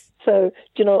 bless. So,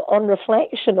 you know, on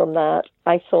reflection on that,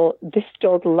 I thought, this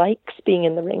dog likes being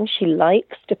in the ring. She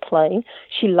likes to play.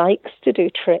 She likes to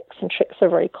do tricks, and tricks are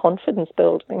very confidence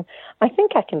building. I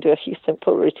think I can do a few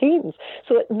simple routines.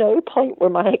 So at no point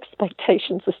were my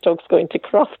expectations this dog's going to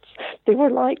crufts. They were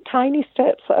like tiny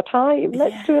steps at a time.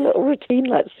 Let's do a little routine.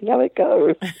 Let's see how it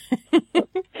goes.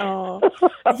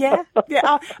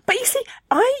 But you see,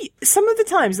 some of the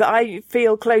times that I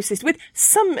feel closest with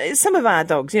some of our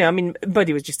dogs, you know, I mean,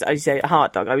 Buddy was just, as you say, a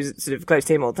heart dog. I was sort of close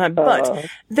to him all the time. But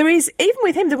there is, even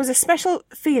with him, there was a special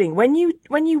feeling when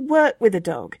you work with a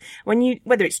dog,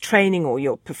 whether it's training or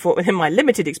you're performing. My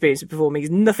limited experience of performing is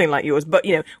nothing like yours, but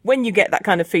you know, when you get that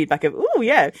kind of feedback of, oh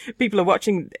yeah, people are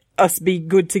watching us be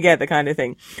good together kind of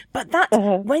thing. But that,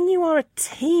 when you are a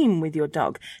team with your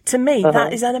dog, to me,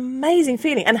 that is an amazing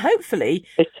feeling. And hopefully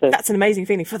that's an amazing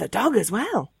feeling for the dog as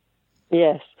well.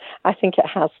 Yes, I think it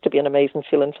has to be an amazing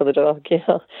feeling for the dog.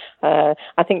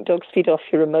 I think dogs feed off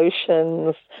your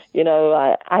emotions.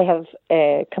 I have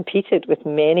competed with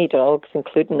many dogs,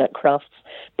 including at Crufts,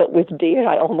 but with Dear,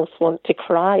 I almost want to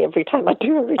cry every time I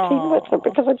do a routine with her,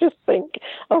 because I just think,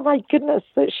 oh my goodness,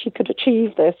 that she could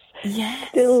achieve this. Yes.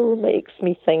 Still makes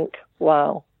me think,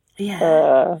 wow.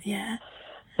 Yeah.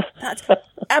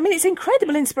 It's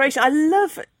incredible inspiration. I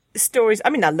love stories. I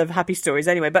love happy stories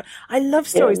anyway, but I love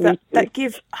stories that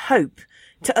give hope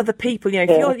to other people.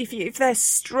 If they're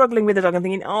struggling with a dog and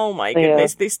thinking, oh my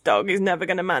goodness, this dog is never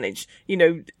going to manage,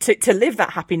 to live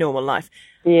that happy, normal life.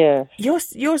 Yeah.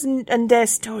 Yours and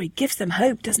Dare's story gives them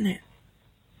hope, doesn't it?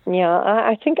 Yeah,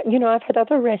 I think, I've had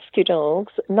other rescue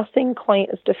dogs, nothing quite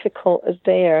as difficult as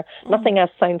Dare, nothing as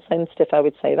sound sensitive, I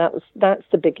would say. That's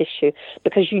the big issue,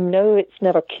 because it's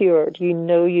never cured.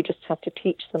 You just have to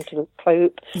teach them to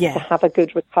cope, to have a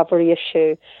good recovery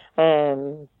issue.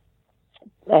 But,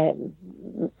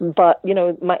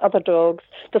 my other dogs,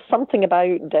 there's something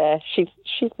about Dare.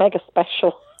 She's mega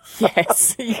special.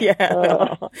 Yes,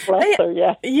 yeah. Bless her,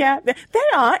 yeah. Yeah,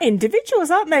 there are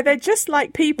individuals, aren't they? They're just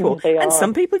like people. And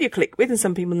some people you click with and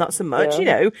some people not so much,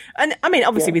 And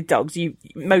obviously with dogs,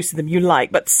 most of them you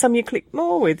like, but some you click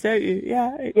more with, don't you?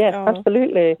 Yeah. Yes,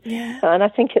 absolutely. Yeah. And I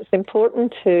think it's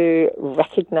important to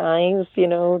recognise,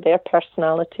 their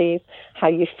personalities, how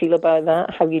you feel about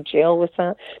that, how you gel with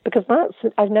that, because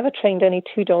I've never trained any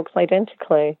two dogs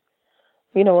identically.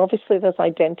 Obviously there's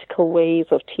identical ways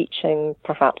of teaching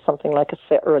perhaps something like a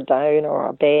sit or a down or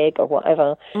a beg or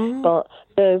whatever, but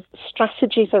there's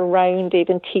strategies around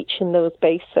even teaching those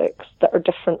basics that are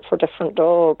different for different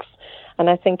dogs. And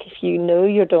I think if you know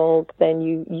your dog, then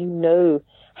you know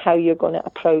how you're going to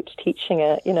approach teaching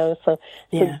it, So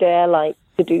Dare likes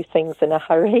to do things in a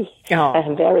hurry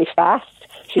and very fast.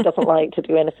 She doesn't like to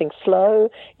do anything slow.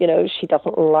 She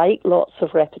doesn't like lots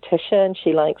of repetition.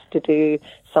 She likes to do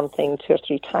something 2 or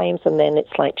 3 times, and then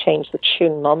it's like, change the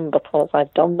tune, Mum, because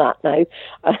I've done that now.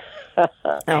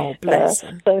 Oh, bless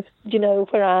her. So,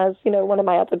 whereas, one of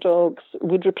my other dogs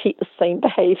would repeat the same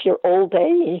behaviour all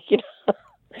day,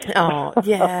 Oh,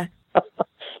 yeah.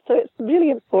 So it's really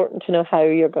important to know how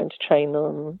you're going to train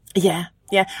them. Yeah.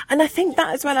 Yeah, and I think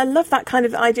that as well. I love that kind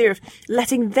of idea of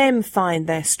letting them find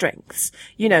their strengths,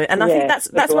 And I think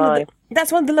that's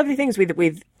one of the lovely things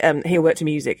with He'll Work to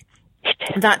Music,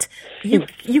 that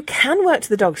you can work to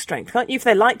the dog's strength, can't you? If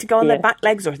they like to go on their back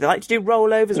legs, or if they like to do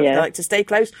rollovers, or if they like to stay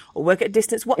close, or work at a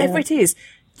distance, whatever it is,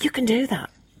 you can do that.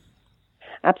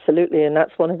 Absolutely, and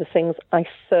that's one of the things I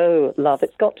so love.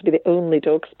 It's got to be the only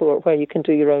dog sport where you can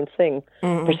do your own thing,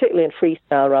 particularly in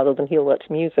freestyle rather than He'll Work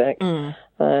to Music. And,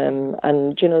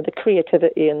 the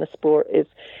creativity in the sport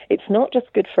it's not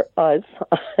just good for us,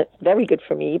 it's very good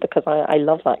for me because I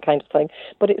love that kind of thing,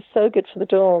 but it's so good for the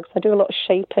dogs. I do a lot of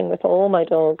shaping with all my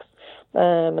dogs.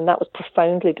 And that was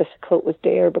profoundly difficult with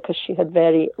Dare because she had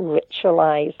very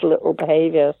ritualized little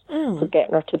behaviours. So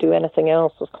getting her to do anything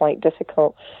else was quite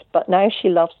difficult. But now she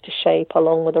loves to shape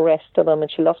along with the rest of them,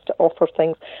 and she loves to offer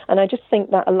things. And I just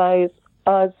think that allows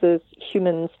us as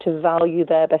humans to value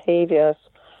their behaviours.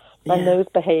 And those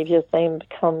behaviours then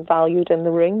become valued in the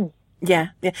ring. Yeah,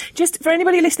 yeah. Just for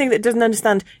anybody listening that doesn't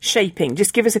understand shaping,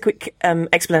 just give us a quick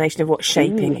explanation of what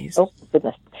shaping is. Oh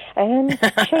goodness,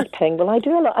 shaping. Well, I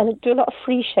do a lot of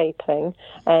free shaping,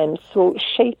 so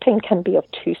shaping can be of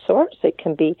two sorts. It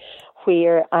can be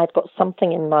where I've got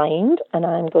something in mind and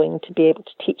I'm going to be able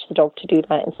to teach the dog to do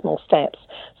that in small steps.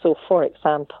 So, for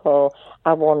example,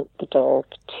 I want the dog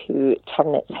to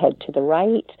turn its head to the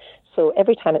right. So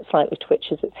every time it slightly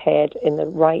twitches its head in the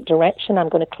right direction, I'm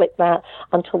going to click that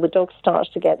until the dog starts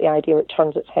to get the idea it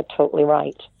turns its head totally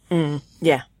right.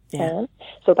 Yeah.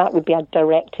 So that would be a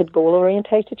directed,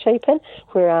 goal-orientated shaping,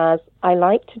 whereas I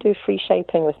like to do free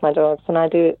shaping with my dogs, and I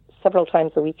do it several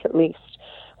times a week at least,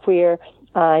 where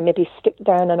I maybe stick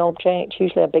down an object,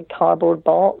 usually a big cardboard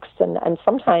box, and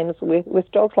sometimes with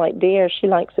dogs like Dare, she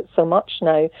likes it so much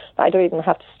now that I don't even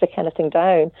have to stick anything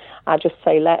down. I just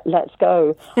say, let's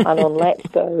go, and on let's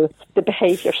go, the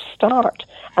behaviours start.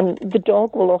 And the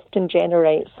dog will often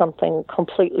generate something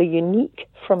completely unique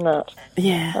from that.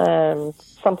 Yeah.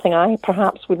 Something I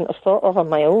perhaps wouldn't have thought of on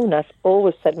my own. I've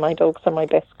always said my dogs are my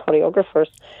best choreographers,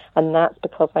 and that's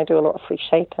because I do a lot of free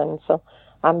shaping. So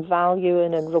I'm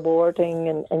valuing and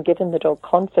rewarding and giving the dog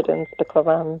confidence because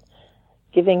I'm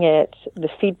giving it the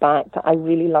feedback that I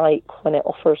really like when it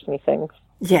offers me things.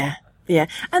 Yeah, yeah.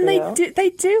 And they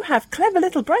do have clever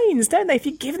little brains, don't they, if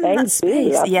you give them that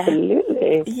space?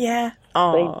 Absolutely. Yeah.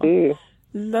 Oh, they do.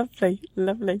 Lovely,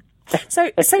 lovely. So,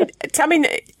 tell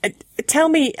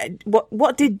me,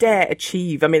 what did Dare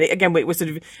achieve? I mean, again, it was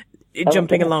sort of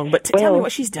jumping along. But tell me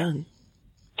what she's done.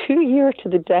 2 years to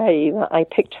the day that I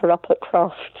picked her up at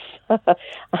Crufts,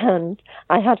 and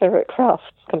I had her at Crufts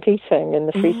competing in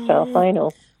the freestyle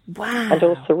final. Wow. And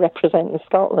also representing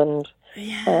Scotland.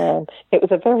 Yeah. It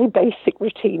was a very basic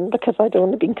routine because I'd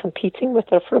only been competing with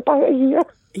her for about a year.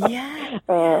 Yeah.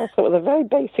 So it was a very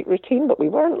basic routine, but we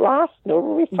weren't last. No,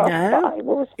 we first five. We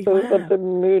were over the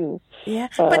moon. Yeah.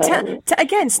 But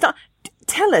again,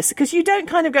 tell us, because you don't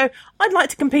kind of go, I'd like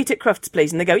to compete at Crufts,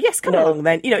 please. And they go, yes, come along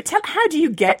then. How do you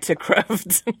get to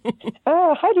Crufts?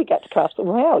 How do you get to Crufts?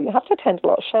 Well, you have to attend a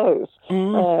lot of shows.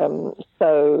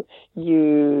 So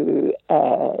you,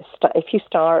 if you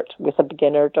start with a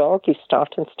beginner dog, you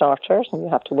start in starters and you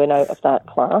have to win out of that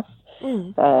class.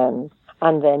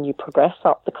 And then you progress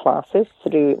up the classes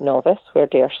through novice, where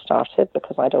Dare started,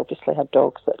 because I'd obviously had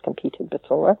dogs that competed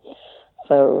before.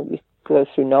 So you go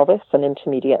through novice and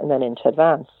intermediate and then into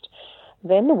advanced.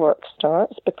 Then the work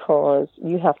starts because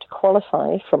you have to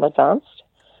qualify from advanced.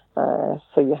 So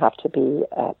you have to be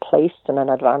placed in an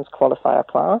advanced qualifier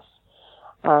class.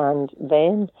 And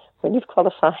then when you've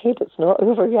qualified, it's not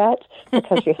over yet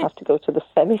because you have to go to the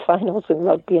semi-finals in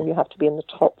rugby and you have to be in the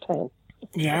top 10.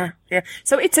 Yeah.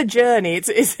 So it's a journey.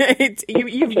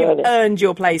 You've earned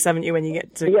your place, haven't you, when you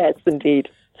get to... Yes, indeed.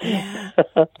 Yeah,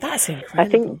 that's incredible. I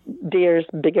think Dare's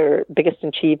biggest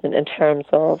achievement in terms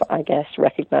of, I guess,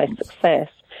 recognised success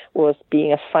was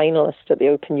being a finalist at the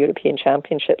Open European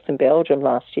Championships in Belgium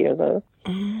last year, though.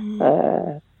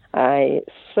 I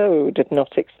so did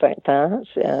not expect that,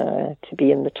 to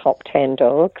be in the top 10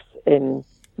 dogs in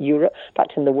Europe, in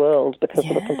fact in the world, because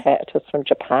there were competitors from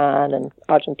Japan and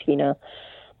Argentina,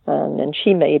 and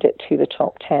she made it to the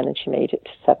top 10 and she made it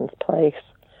to 7th place.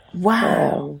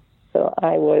 Wow. So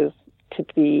I was to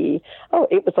be,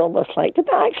 it was almost like, did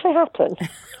that actually happen?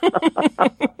 Did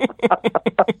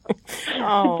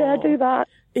I do that?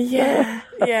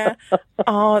 Yeah.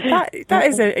 Oh, that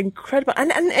is incredible.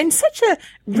 And in such a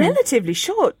relatively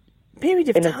short period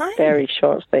of time. In a very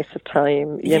short space of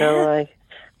time, you know,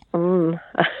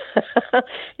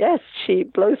 yes, she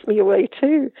blows me away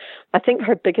too. I think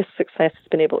her biggest success has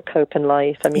been able to cope in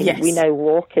life. I mean, we now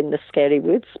walk in the scary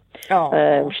woods. She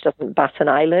doesn't bat an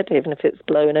eyelid, even if it's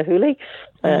blowing a hoolie.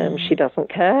 She doesn't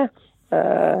care.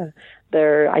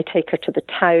 I take her to the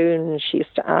town. She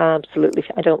used to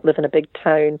I don't live in a big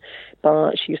town,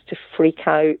 but she used to freak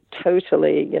out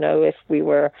totally, if we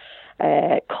were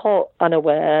caught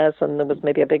unawares and there was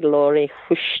maybe a big lorry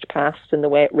whooshed past in the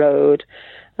wet road.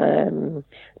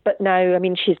 But now, I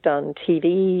mean, she's done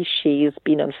TV, she's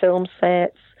been on film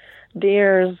sets.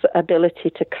 Dare's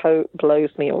ability to cope blows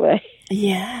me away.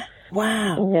 Yeah.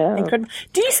 Wow. Yeah. Incredible.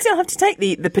 Do you still have to take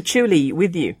the patchouli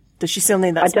with you? Does she still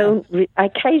need that? I don't.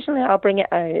 Occasionally, I'll bring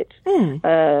it out.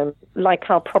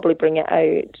 I'll probably bring it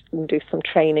out and do some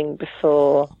training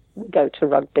before we go to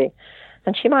rugby.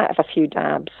 And she might have a few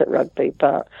dabs at rugby,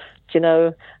 but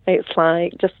it's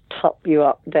like just top you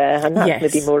up there, and that's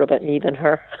maybe more about me than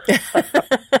her.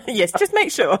 Yes, just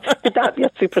make sure. Could that be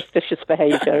a superstitious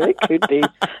behaviour? It could be.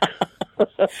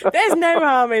 There's no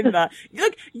harm in that.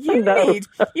 Look, you need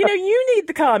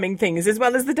the calming things as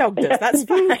well as the dog does. That's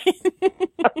fine.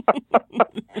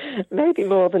 Maybe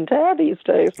more than Dare these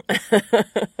days.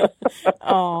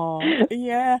 Oh,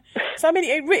 yeah. So, I mean,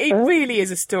 it really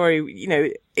is a story,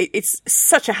 it's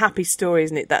such a happy story,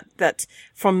 isn't it? That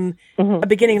from a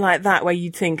beginning like that, where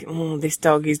you'd think, this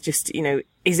dog is just,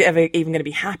 is it ever even going to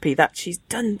be happy that she's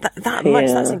done that much?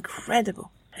 That's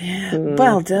incredible. Yeah.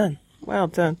 Well done. Well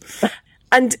done.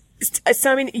 And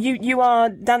so, I mean, you are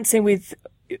dancing with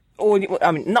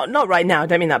not right now, I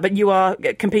don't mean that, but you are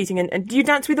competing, and do you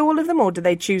dance with all of them, or do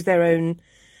they choose their own?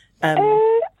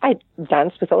 I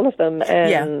dance with all of them.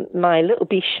 My little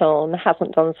Bichon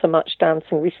hasn't done so much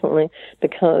dancing recently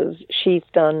because she's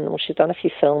done a few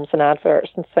films and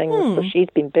adverts and things, so she's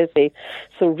been busy.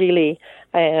 So really,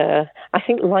 I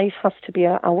think life has to be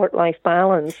a work-life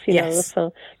balance, you know.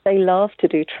 So they love to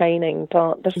do training,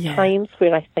 but there's times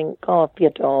where I think, God, be a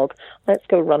dog. Let's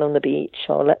go run on the beach,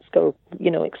 or let's go,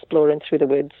 exploring through the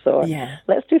woods, or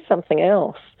let's do something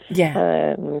else.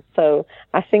 So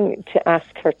I think to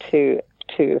ask her to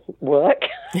work,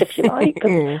 if you like,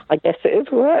 'cause I guess it is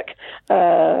work,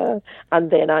 and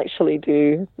then actually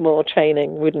do more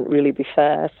training wouldn't really be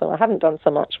fair. So I haven't done so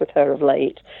much with her of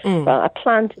late, but I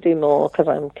plan to do more because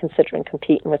I'm considering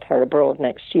competing with her abroad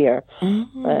next year.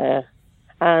 And,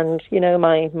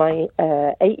 my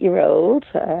 8-year-old,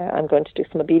 I'm going to do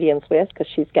some obedience with because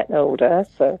she's getting older.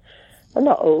 So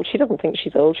not old. She doesn't think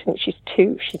she's old. She thinks she's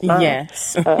 2. She's mad.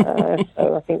 Yes. So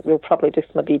I think we'll probably do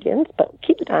some obedience, but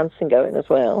keep the dancing going as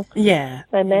well. Yeah.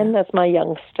 And then there's my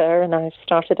youngster, and I've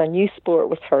started a new sport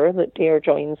with her that Dear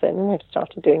joins in. We've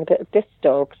started doing a bit of disc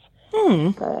dogs.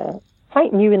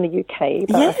 Quite new in the UK,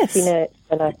 but Yes. I've seen it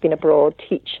when I've been abroad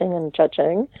teaching and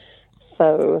judging.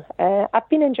 So I've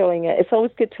been enjoying it. It's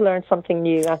always good to learn something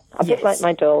new. A bit like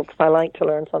my dogs, I like to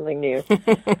learn something new.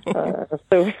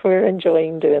 So we're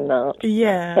enjoying doing that.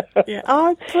 Yeah.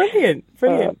 Oh, brilliant.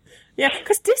 Yeah,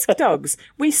 because disc dogs,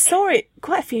 we saw it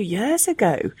quite a few years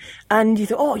ago, and you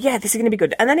thought, oh yeah, this is going to be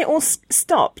good, and then it all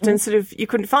stopped, and sort of you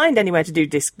couldn't find anywhere to do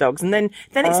disc dogs, and then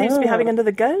it seems to be having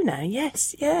another go now.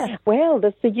 Yes, yeah. Well,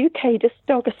 there's the UK Disc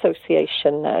Dog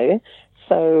Association now.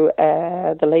 So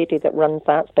the lady that runs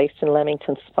that's based in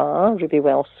Leamington Spa, Ruby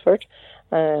Welsford,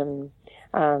 and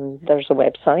there's a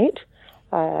website.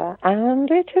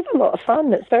 And it is a lot of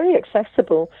fun. It's very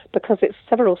accessible because it's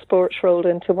several sports rolled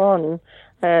into one.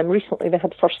 Recently they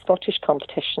had the first Scottish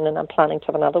competition, and I'm planning to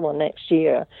have another one next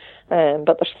year.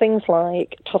 But there's things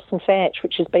like toss and fetch,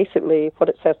 which is basically what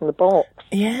it says in the box.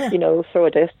 Yeah. You know, throw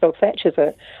a disc, dog fetches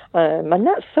it. And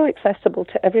that's so accessible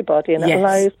to everybody, and it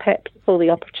allows pet people the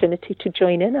opportunity to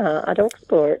join in a dog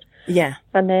sport. Yeah.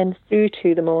 And then through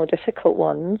to the more difficult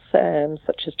ones,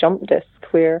 such as jump disc,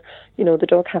 where, you know, the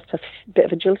dog has to have a bit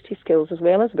of agility skills as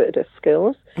well as a bit of disc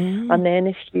skills. And then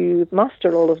if you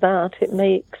master all of that, it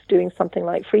makes doing something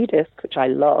like free disc, which I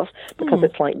love, because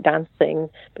it's like dancing,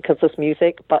 because there's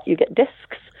music, but you get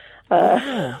discs.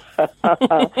 And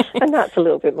that's a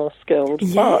little bit more skilled,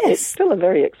 but it's still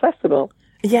very accessible.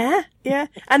 Yeah.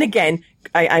 And again,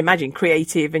 I imagine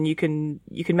creative, and you can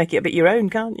make it a bit your own,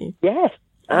 can't you? Yes.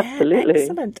 Absolutely.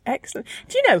 Yeah, excellent.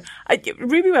 Do you know,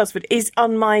 Ruby Welsford is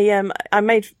on my, I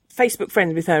made Facebook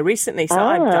friends with her recently, so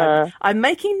I'm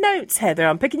making notes, Heather.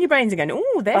 I'm picking your brains again.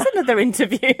 Oh, there's another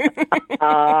interview.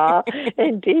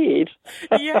 Indeed.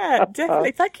 Yeah,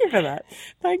 definitely. Thank you for that.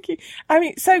 Thank you. I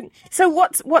mean, so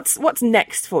what's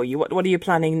next for you? What are you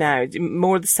planning now?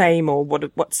 More of the same, or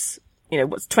what's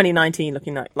 2019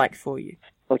 looking like for you?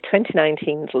 Well,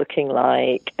 2019 is looking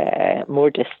like more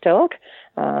disc dog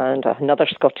and another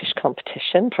Scottish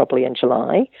competition, probably in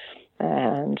July.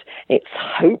 And it's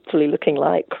hopefully looking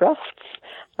like Crufts.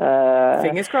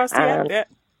 Fingers crossed, yeah.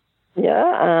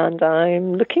 Yeah, and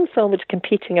I'm looking forward to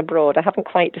competing abroad. I haven't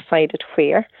quite decided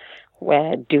where.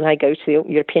 Where do I go to the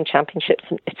European Championships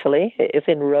in Italy? It is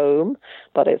in Rome,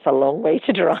 but it's a long way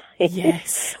to drive.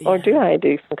 Yes. Or do I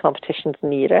do some competitions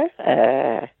nearer?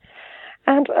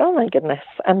 And, oh my goodness,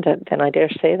 and then I dare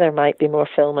say there might be more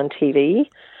film and TV.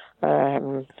 We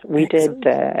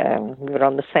were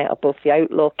on the set of both The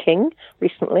Outlaw King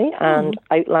recently and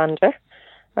Outlander.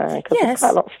 Because there's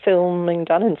quite a lot of filming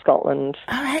done in Scotland.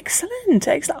 Oh, excellent.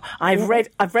 I've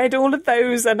read all of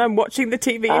those, and I'm watching the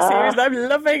TV series, and I'm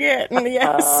loving it. And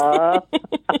yes.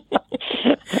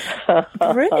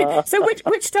 Brilliant. So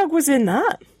which dog was in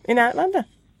that, in Outlander?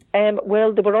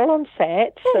 Well, they were all on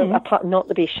set, so apart, not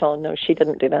the Bichon, no, she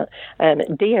didn't do that.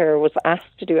 Dear was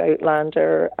asked to do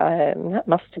Outlander, that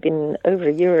must have been over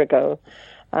a year ago.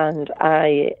 And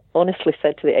I honestly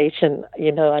said to the agent,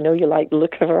 I know you like the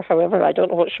look of her, however, I don't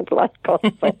know what she'll be like on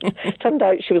set. Turned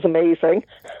out she was amazing.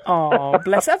 Oh,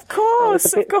 bless her. Of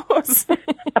course.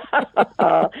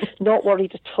 Not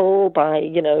worried at all by,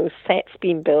 sets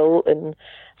being built and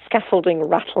scaffolding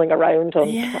rattling around on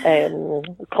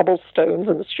cobblestones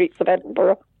in the streets of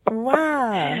Edinburgh.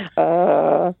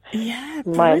 Wow.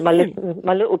 My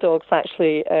little dog's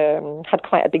actually had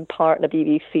quite a big part in a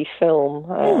BBC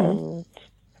film.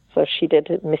 So she did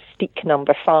Mystique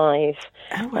number 5.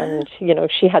 Oh, wow. And,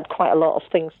 she had quite a lot of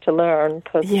things to learn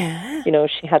because,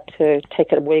 she had to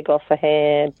take a wig off her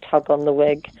head, tug on the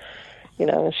wig.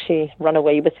 She ran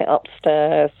away with it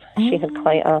upstairs. She had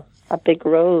quite a big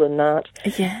role in that.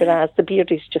 Yeah. Whereas the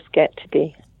beardies just get to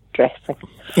be dressing.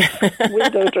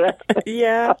 Window dressing.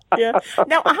 Yeah.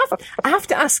 Now, I have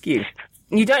to ask you,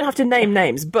 you don't have to name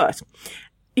names, but,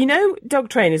 dog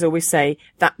trainers always say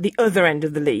that the other end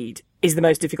of the lead is the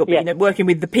most difficult, working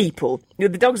with the people. The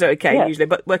dogs are okay usually,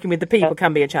 but working with the people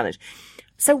can be a challenge.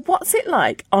 So what's it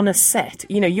like on a set?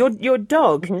 Your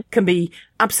dog can be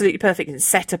absolutely perfect and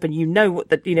set up, and know what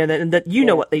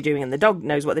know what they're doing, and the dog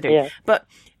knows what they're doing. Yeah. But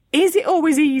is it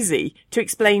always easy to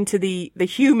explain to the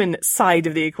human side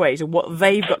of the equation what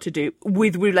they've got to do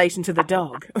with relation to the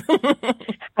dog?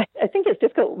 I think it's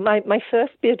difficult. My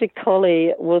first bearded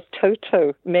collie was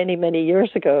Toto many, many years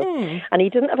ago, and he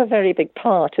didn't have a very big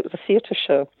part. It was a theatre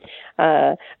show.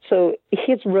 So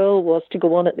his role was to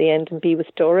go on at the end and be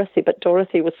with Dorothy, but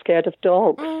Dorothy was scared of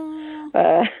dogs.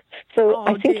 So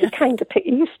I think he kind of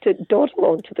used to dawdle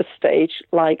onto the stage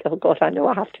like, oh God, I know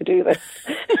I have to do this.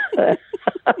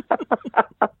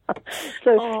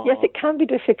 So yes, it can be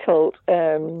difficult.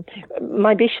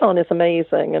 My Bichon is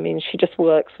amazing. I mean, she just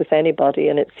works with anybody,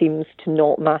 and it seems to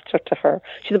not matter to her.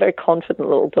 She's a very confident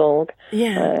little dog.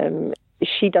 Yeah.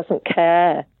 She doesn't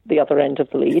care the other end of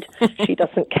the lead. She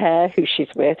doesn't care who she's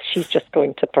with. She's just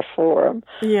going to perform.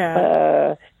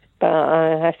 Yeah. But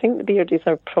I think the Beardies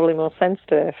are probably more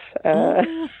sensitive.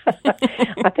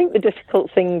 I think the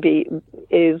difficult thing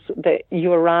is that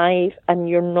you arrive and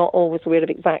you're not always aware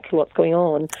of exactly what's going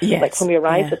on. Yes. Like when we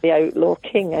arrived at the Outlaw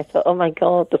King, I thought, oh my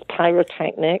God, there's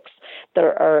pyrotechnics,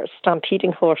 there are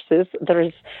stampeding horses,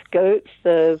 there's goats,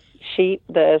 there's sheep,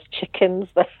 there's chickens,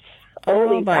 there's all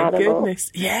these animals.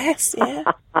 Goodness. Yes, yeah.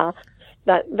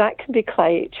 That can be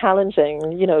quite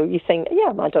challenging. You know, you think,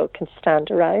 yeah, my dog can stand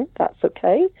around, that's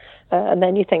okay. And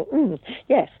then you think,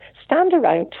 yes, stand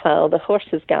around while the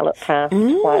horses gallop past,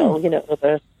 while, you know,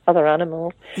 there's other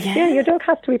animals. Yeah, your dog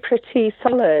has to be pretty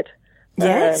solid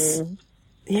to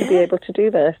be able to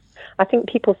do this. I think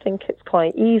people think it's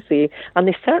quite easy, and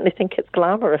they certainly think it's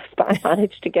glamorous, but I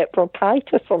managed to get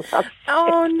bronchitis on that.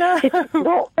 Oh, no. It's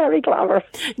not very glamorous.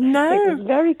 No. It was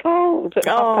very cold at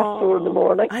 4:30 in the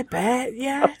morning. I bet,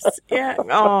 yes. Yeah.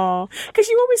 Oh. Because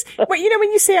you always, well, you know,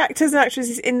 when you see actors and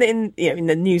actresses in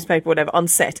the newspaper or whatever on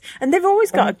set, and they've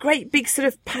always got a great big sort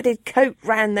of padded coat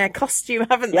round their costume,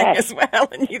 haven't they, as well?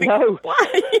 And you think, why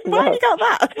have you got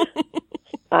that?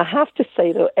 I have to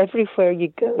say, though, everywhere you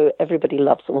go, everybody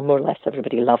loves, or more or less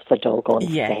everybody loves the dog on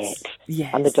set.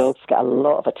 Yes. And the dogs get a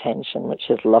lot of attention, which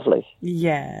is lovely.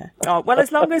 Yeah. Oh, well,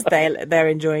 as long as they're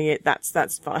enjoying it, that's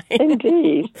fine.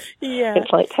 Indeed. Yeah. It's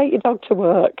like, take your dog to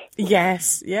work.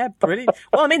 Yes. Yeah, brilliant.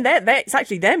 Well, I mean, it's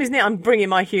actually them, isn't it? I'm bringing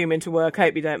my human to work.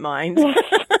 Hope you don't mind.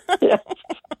 Yes.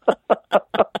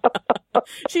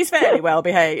 She's fairly well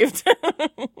behaved.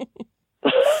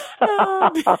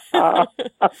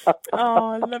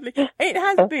 Oh, lovely. It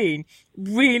has been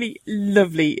really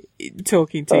lovely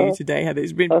talking to you today, Heather.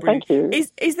 It's been brilliant. Thank you.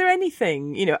 Is there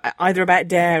anything, you know, either about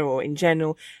Dare or in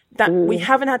general, that we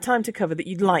haven't had time to cover that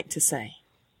you'd like to say?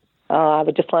 I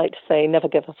would just like to say never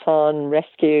give up on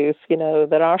rescues. You know,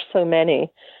 there are so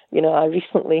many. You know, I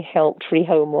recently helped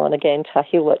rehome one again to a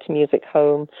Heelwit Music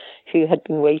home who had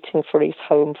been waiting for his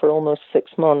home for almost 6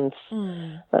 months.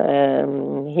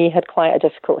 He had quite a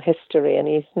difficult history, and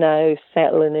he's now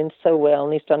settling in so well,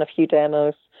 and he's done a few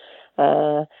demos.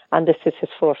 And this is his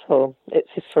fourth home.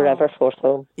 It's his forever fourth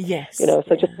home. Yes. You know,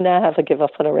 so just never give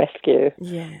up on a rescue.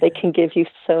 Yeah. They can give you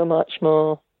so much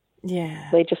more. Yeah.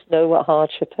 They just know what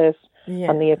hardship is.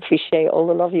 Yeah. And they appreciate all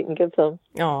the love you can give them.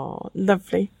 Oh,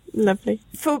 lovely. Lovely.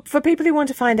 For people who want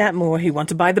to find out more, who want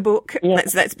to buy the book,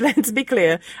 let's be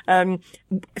clear.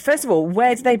 First of all,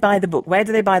 where do they buy the book? Where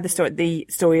do they buy the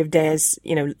story of Dare's,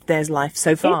 you know, Dare's life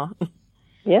so far?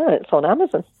 Yeah, it's on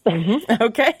Amazon.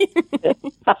 Okay.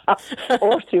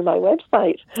 Or through my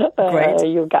website. Great.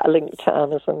 You'll get a link to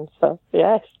Amazon. So,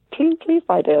 yes, please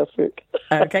buy Dare's book.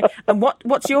 Okay. And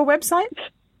what's your website?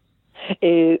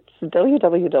 It's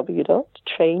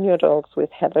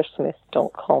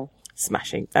www.trainyourdogswithheathersmith.com.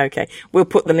 Smashing. Okay. We'll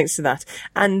put the links to that.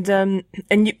 And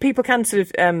people can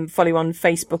sort of follow you on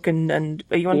Facebook and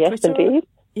are you on Twitter? Yes, indeed.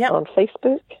 Yeah. On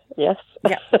Facebook, yes.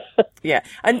 Yeah. Yeah.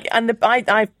 And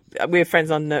we're friends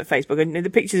on Facebook, and the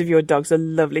pictures of your dogs are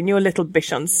lovely, and your little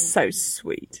Bichon's so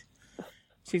sweet.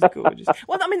 She's gorgeous.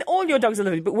 Well, I mean, all your dogs are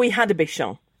lovely, but we had a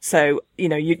Bichon. So, you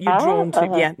know, you're drawn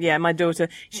to, yeah, my daughter,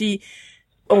 she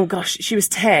was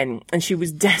 10 and she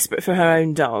was desperate for her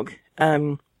own dog.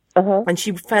 And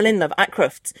she fell in love at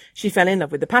Crufts. She fell in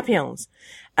love with the Papillons.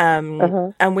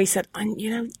 And we said, you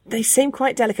know, they seem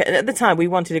quite delicate. And at the time we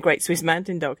wanted a great Swiss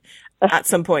Mountain Dog at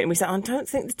some point. And we said, I don't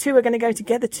think the two are going to go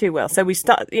together too well. So we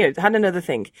had another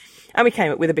think. And we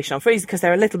came up with a Bichon Frise because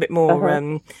they're a little bit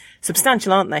more,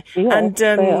 substantial, aren't they?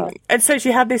 Yeah, and so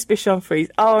she had this Bichon Frise.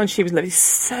 Oh, and she was lovely.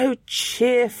 So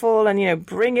cheerful and, you know,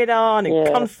 bring it on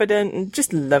and confident and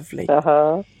just lovely.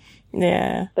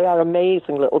 Yeah. They are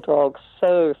amazing little dogs,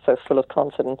 so full of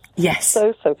confidence. Yes.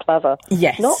 So clever.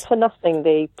 Yes. Not for nothing,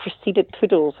 they preceded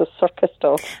poodles as circus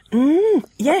dogs.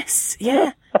 Yes,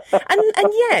 yeah.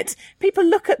 and yet, people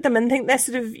look at them and think they're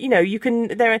sort of, you know,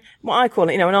 they're what I call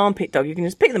it, you know, an armpit dog. You can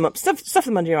just pick them up, stuff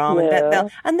them under your arm,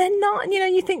 and they're not, you know,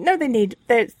 you think, no,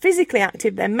 they're physically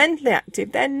active, they're mentally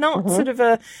active, they're not sort of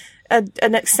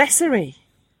an accessory.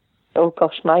 Oh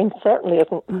gosh, mine certainly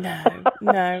isn't.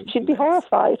 No. She'd be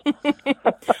horrified. Well,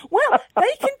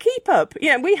 they can keep up. You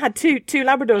know, we had two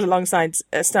Labradors alongside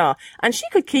Star, and she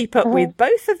could keep up with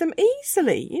both of them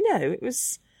easily. You know, it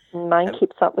was Mine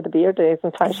keeps up with the beer days.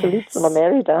 In fact, she leads them a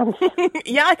merry dance.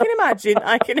 Yeah, I can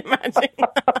imagine.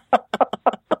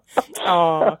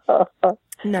 Oh,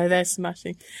 no, they're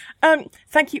smashing.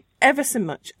 Thank you ever so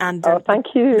much. And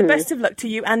thank you. The best of luck to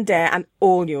you and Dare and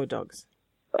all your dogs.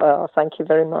 Oh, thank you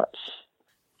very much.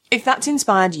 If that's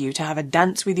inspired you to have a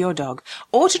dance with your dog,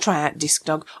 or to try out Disc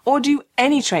Dog, or do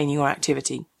any training or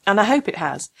activity, and I hope it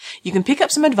has, you can pick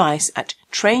up some advice at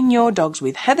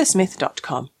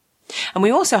trainyourdogswithheathersmith.com. And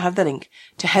we also have the link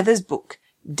to Heather's book,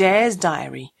 Dare's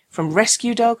Diary, From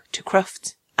Rescue Dog to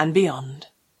Crufts and Beyond.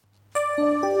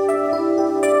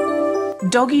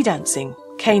 Doggy dancing,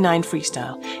 canine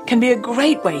freestyle, can be a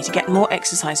great way to get more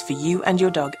exercise for you and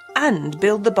your dog and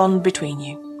build the bond between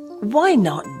you. Why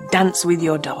not dance with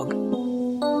your dog?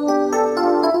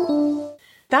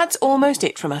 That's almost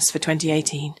it from us for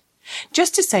 2018.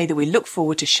 Just to say that we look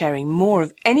forward to sharing more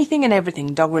of anything and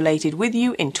everything dog-related with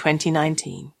you in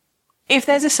 2019. If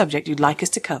there's a subject you'd like us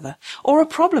to cover, or a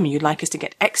problem you'd like us to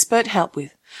get expert help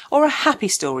with, or a happy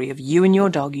story of you and your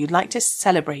dog you'd like to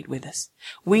celebrate with us,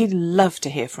 we'd love to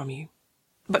hear from you.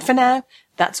 But for now,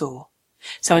 that's all.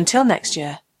 So until next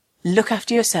year, look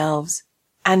after yourselves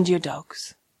and your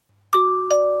dogs.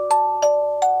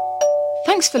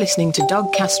 Thanks for listening to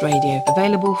Dogcast Radio,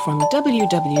 available from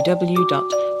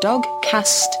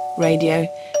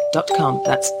www.dogcastradio.com.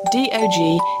 That's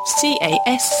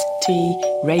DOGCAST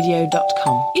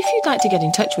radio.com. If you'd like to get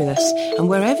in touch with us, and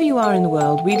wherever you are in the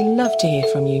world, we'd love to hear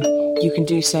from you. You can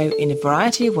do so in a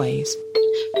variety of ways.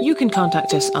 You can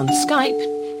contact us on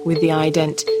Skype with the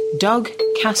ident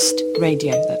Dogcast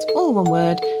Radio. That's all one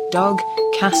word,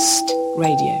 Dogcast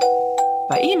Radio.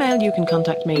 By email, you can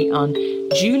contact me on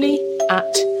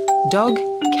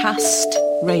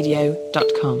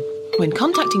julie@dogcastradio.com. When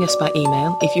contacting us by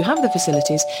email, if you have the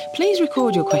facilities, please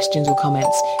record your questions or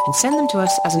comments and send them to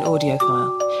us as an audio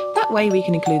file. That way we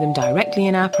can include them directly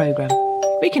in our programme.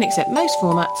 We can accept most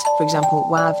formats, for example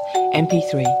WAV,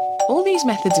 MP3. All these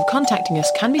methods of contacting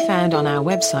us can be found on our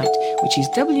website, which is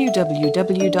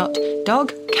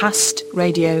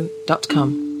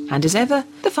www.dogcastradio.com. And as ever,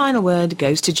 the final word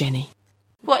goes to Jenny.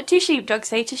 What do sheepdogs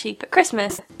say to sheep at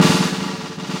Christmas?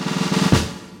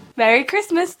 Merry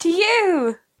Christmas to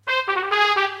you!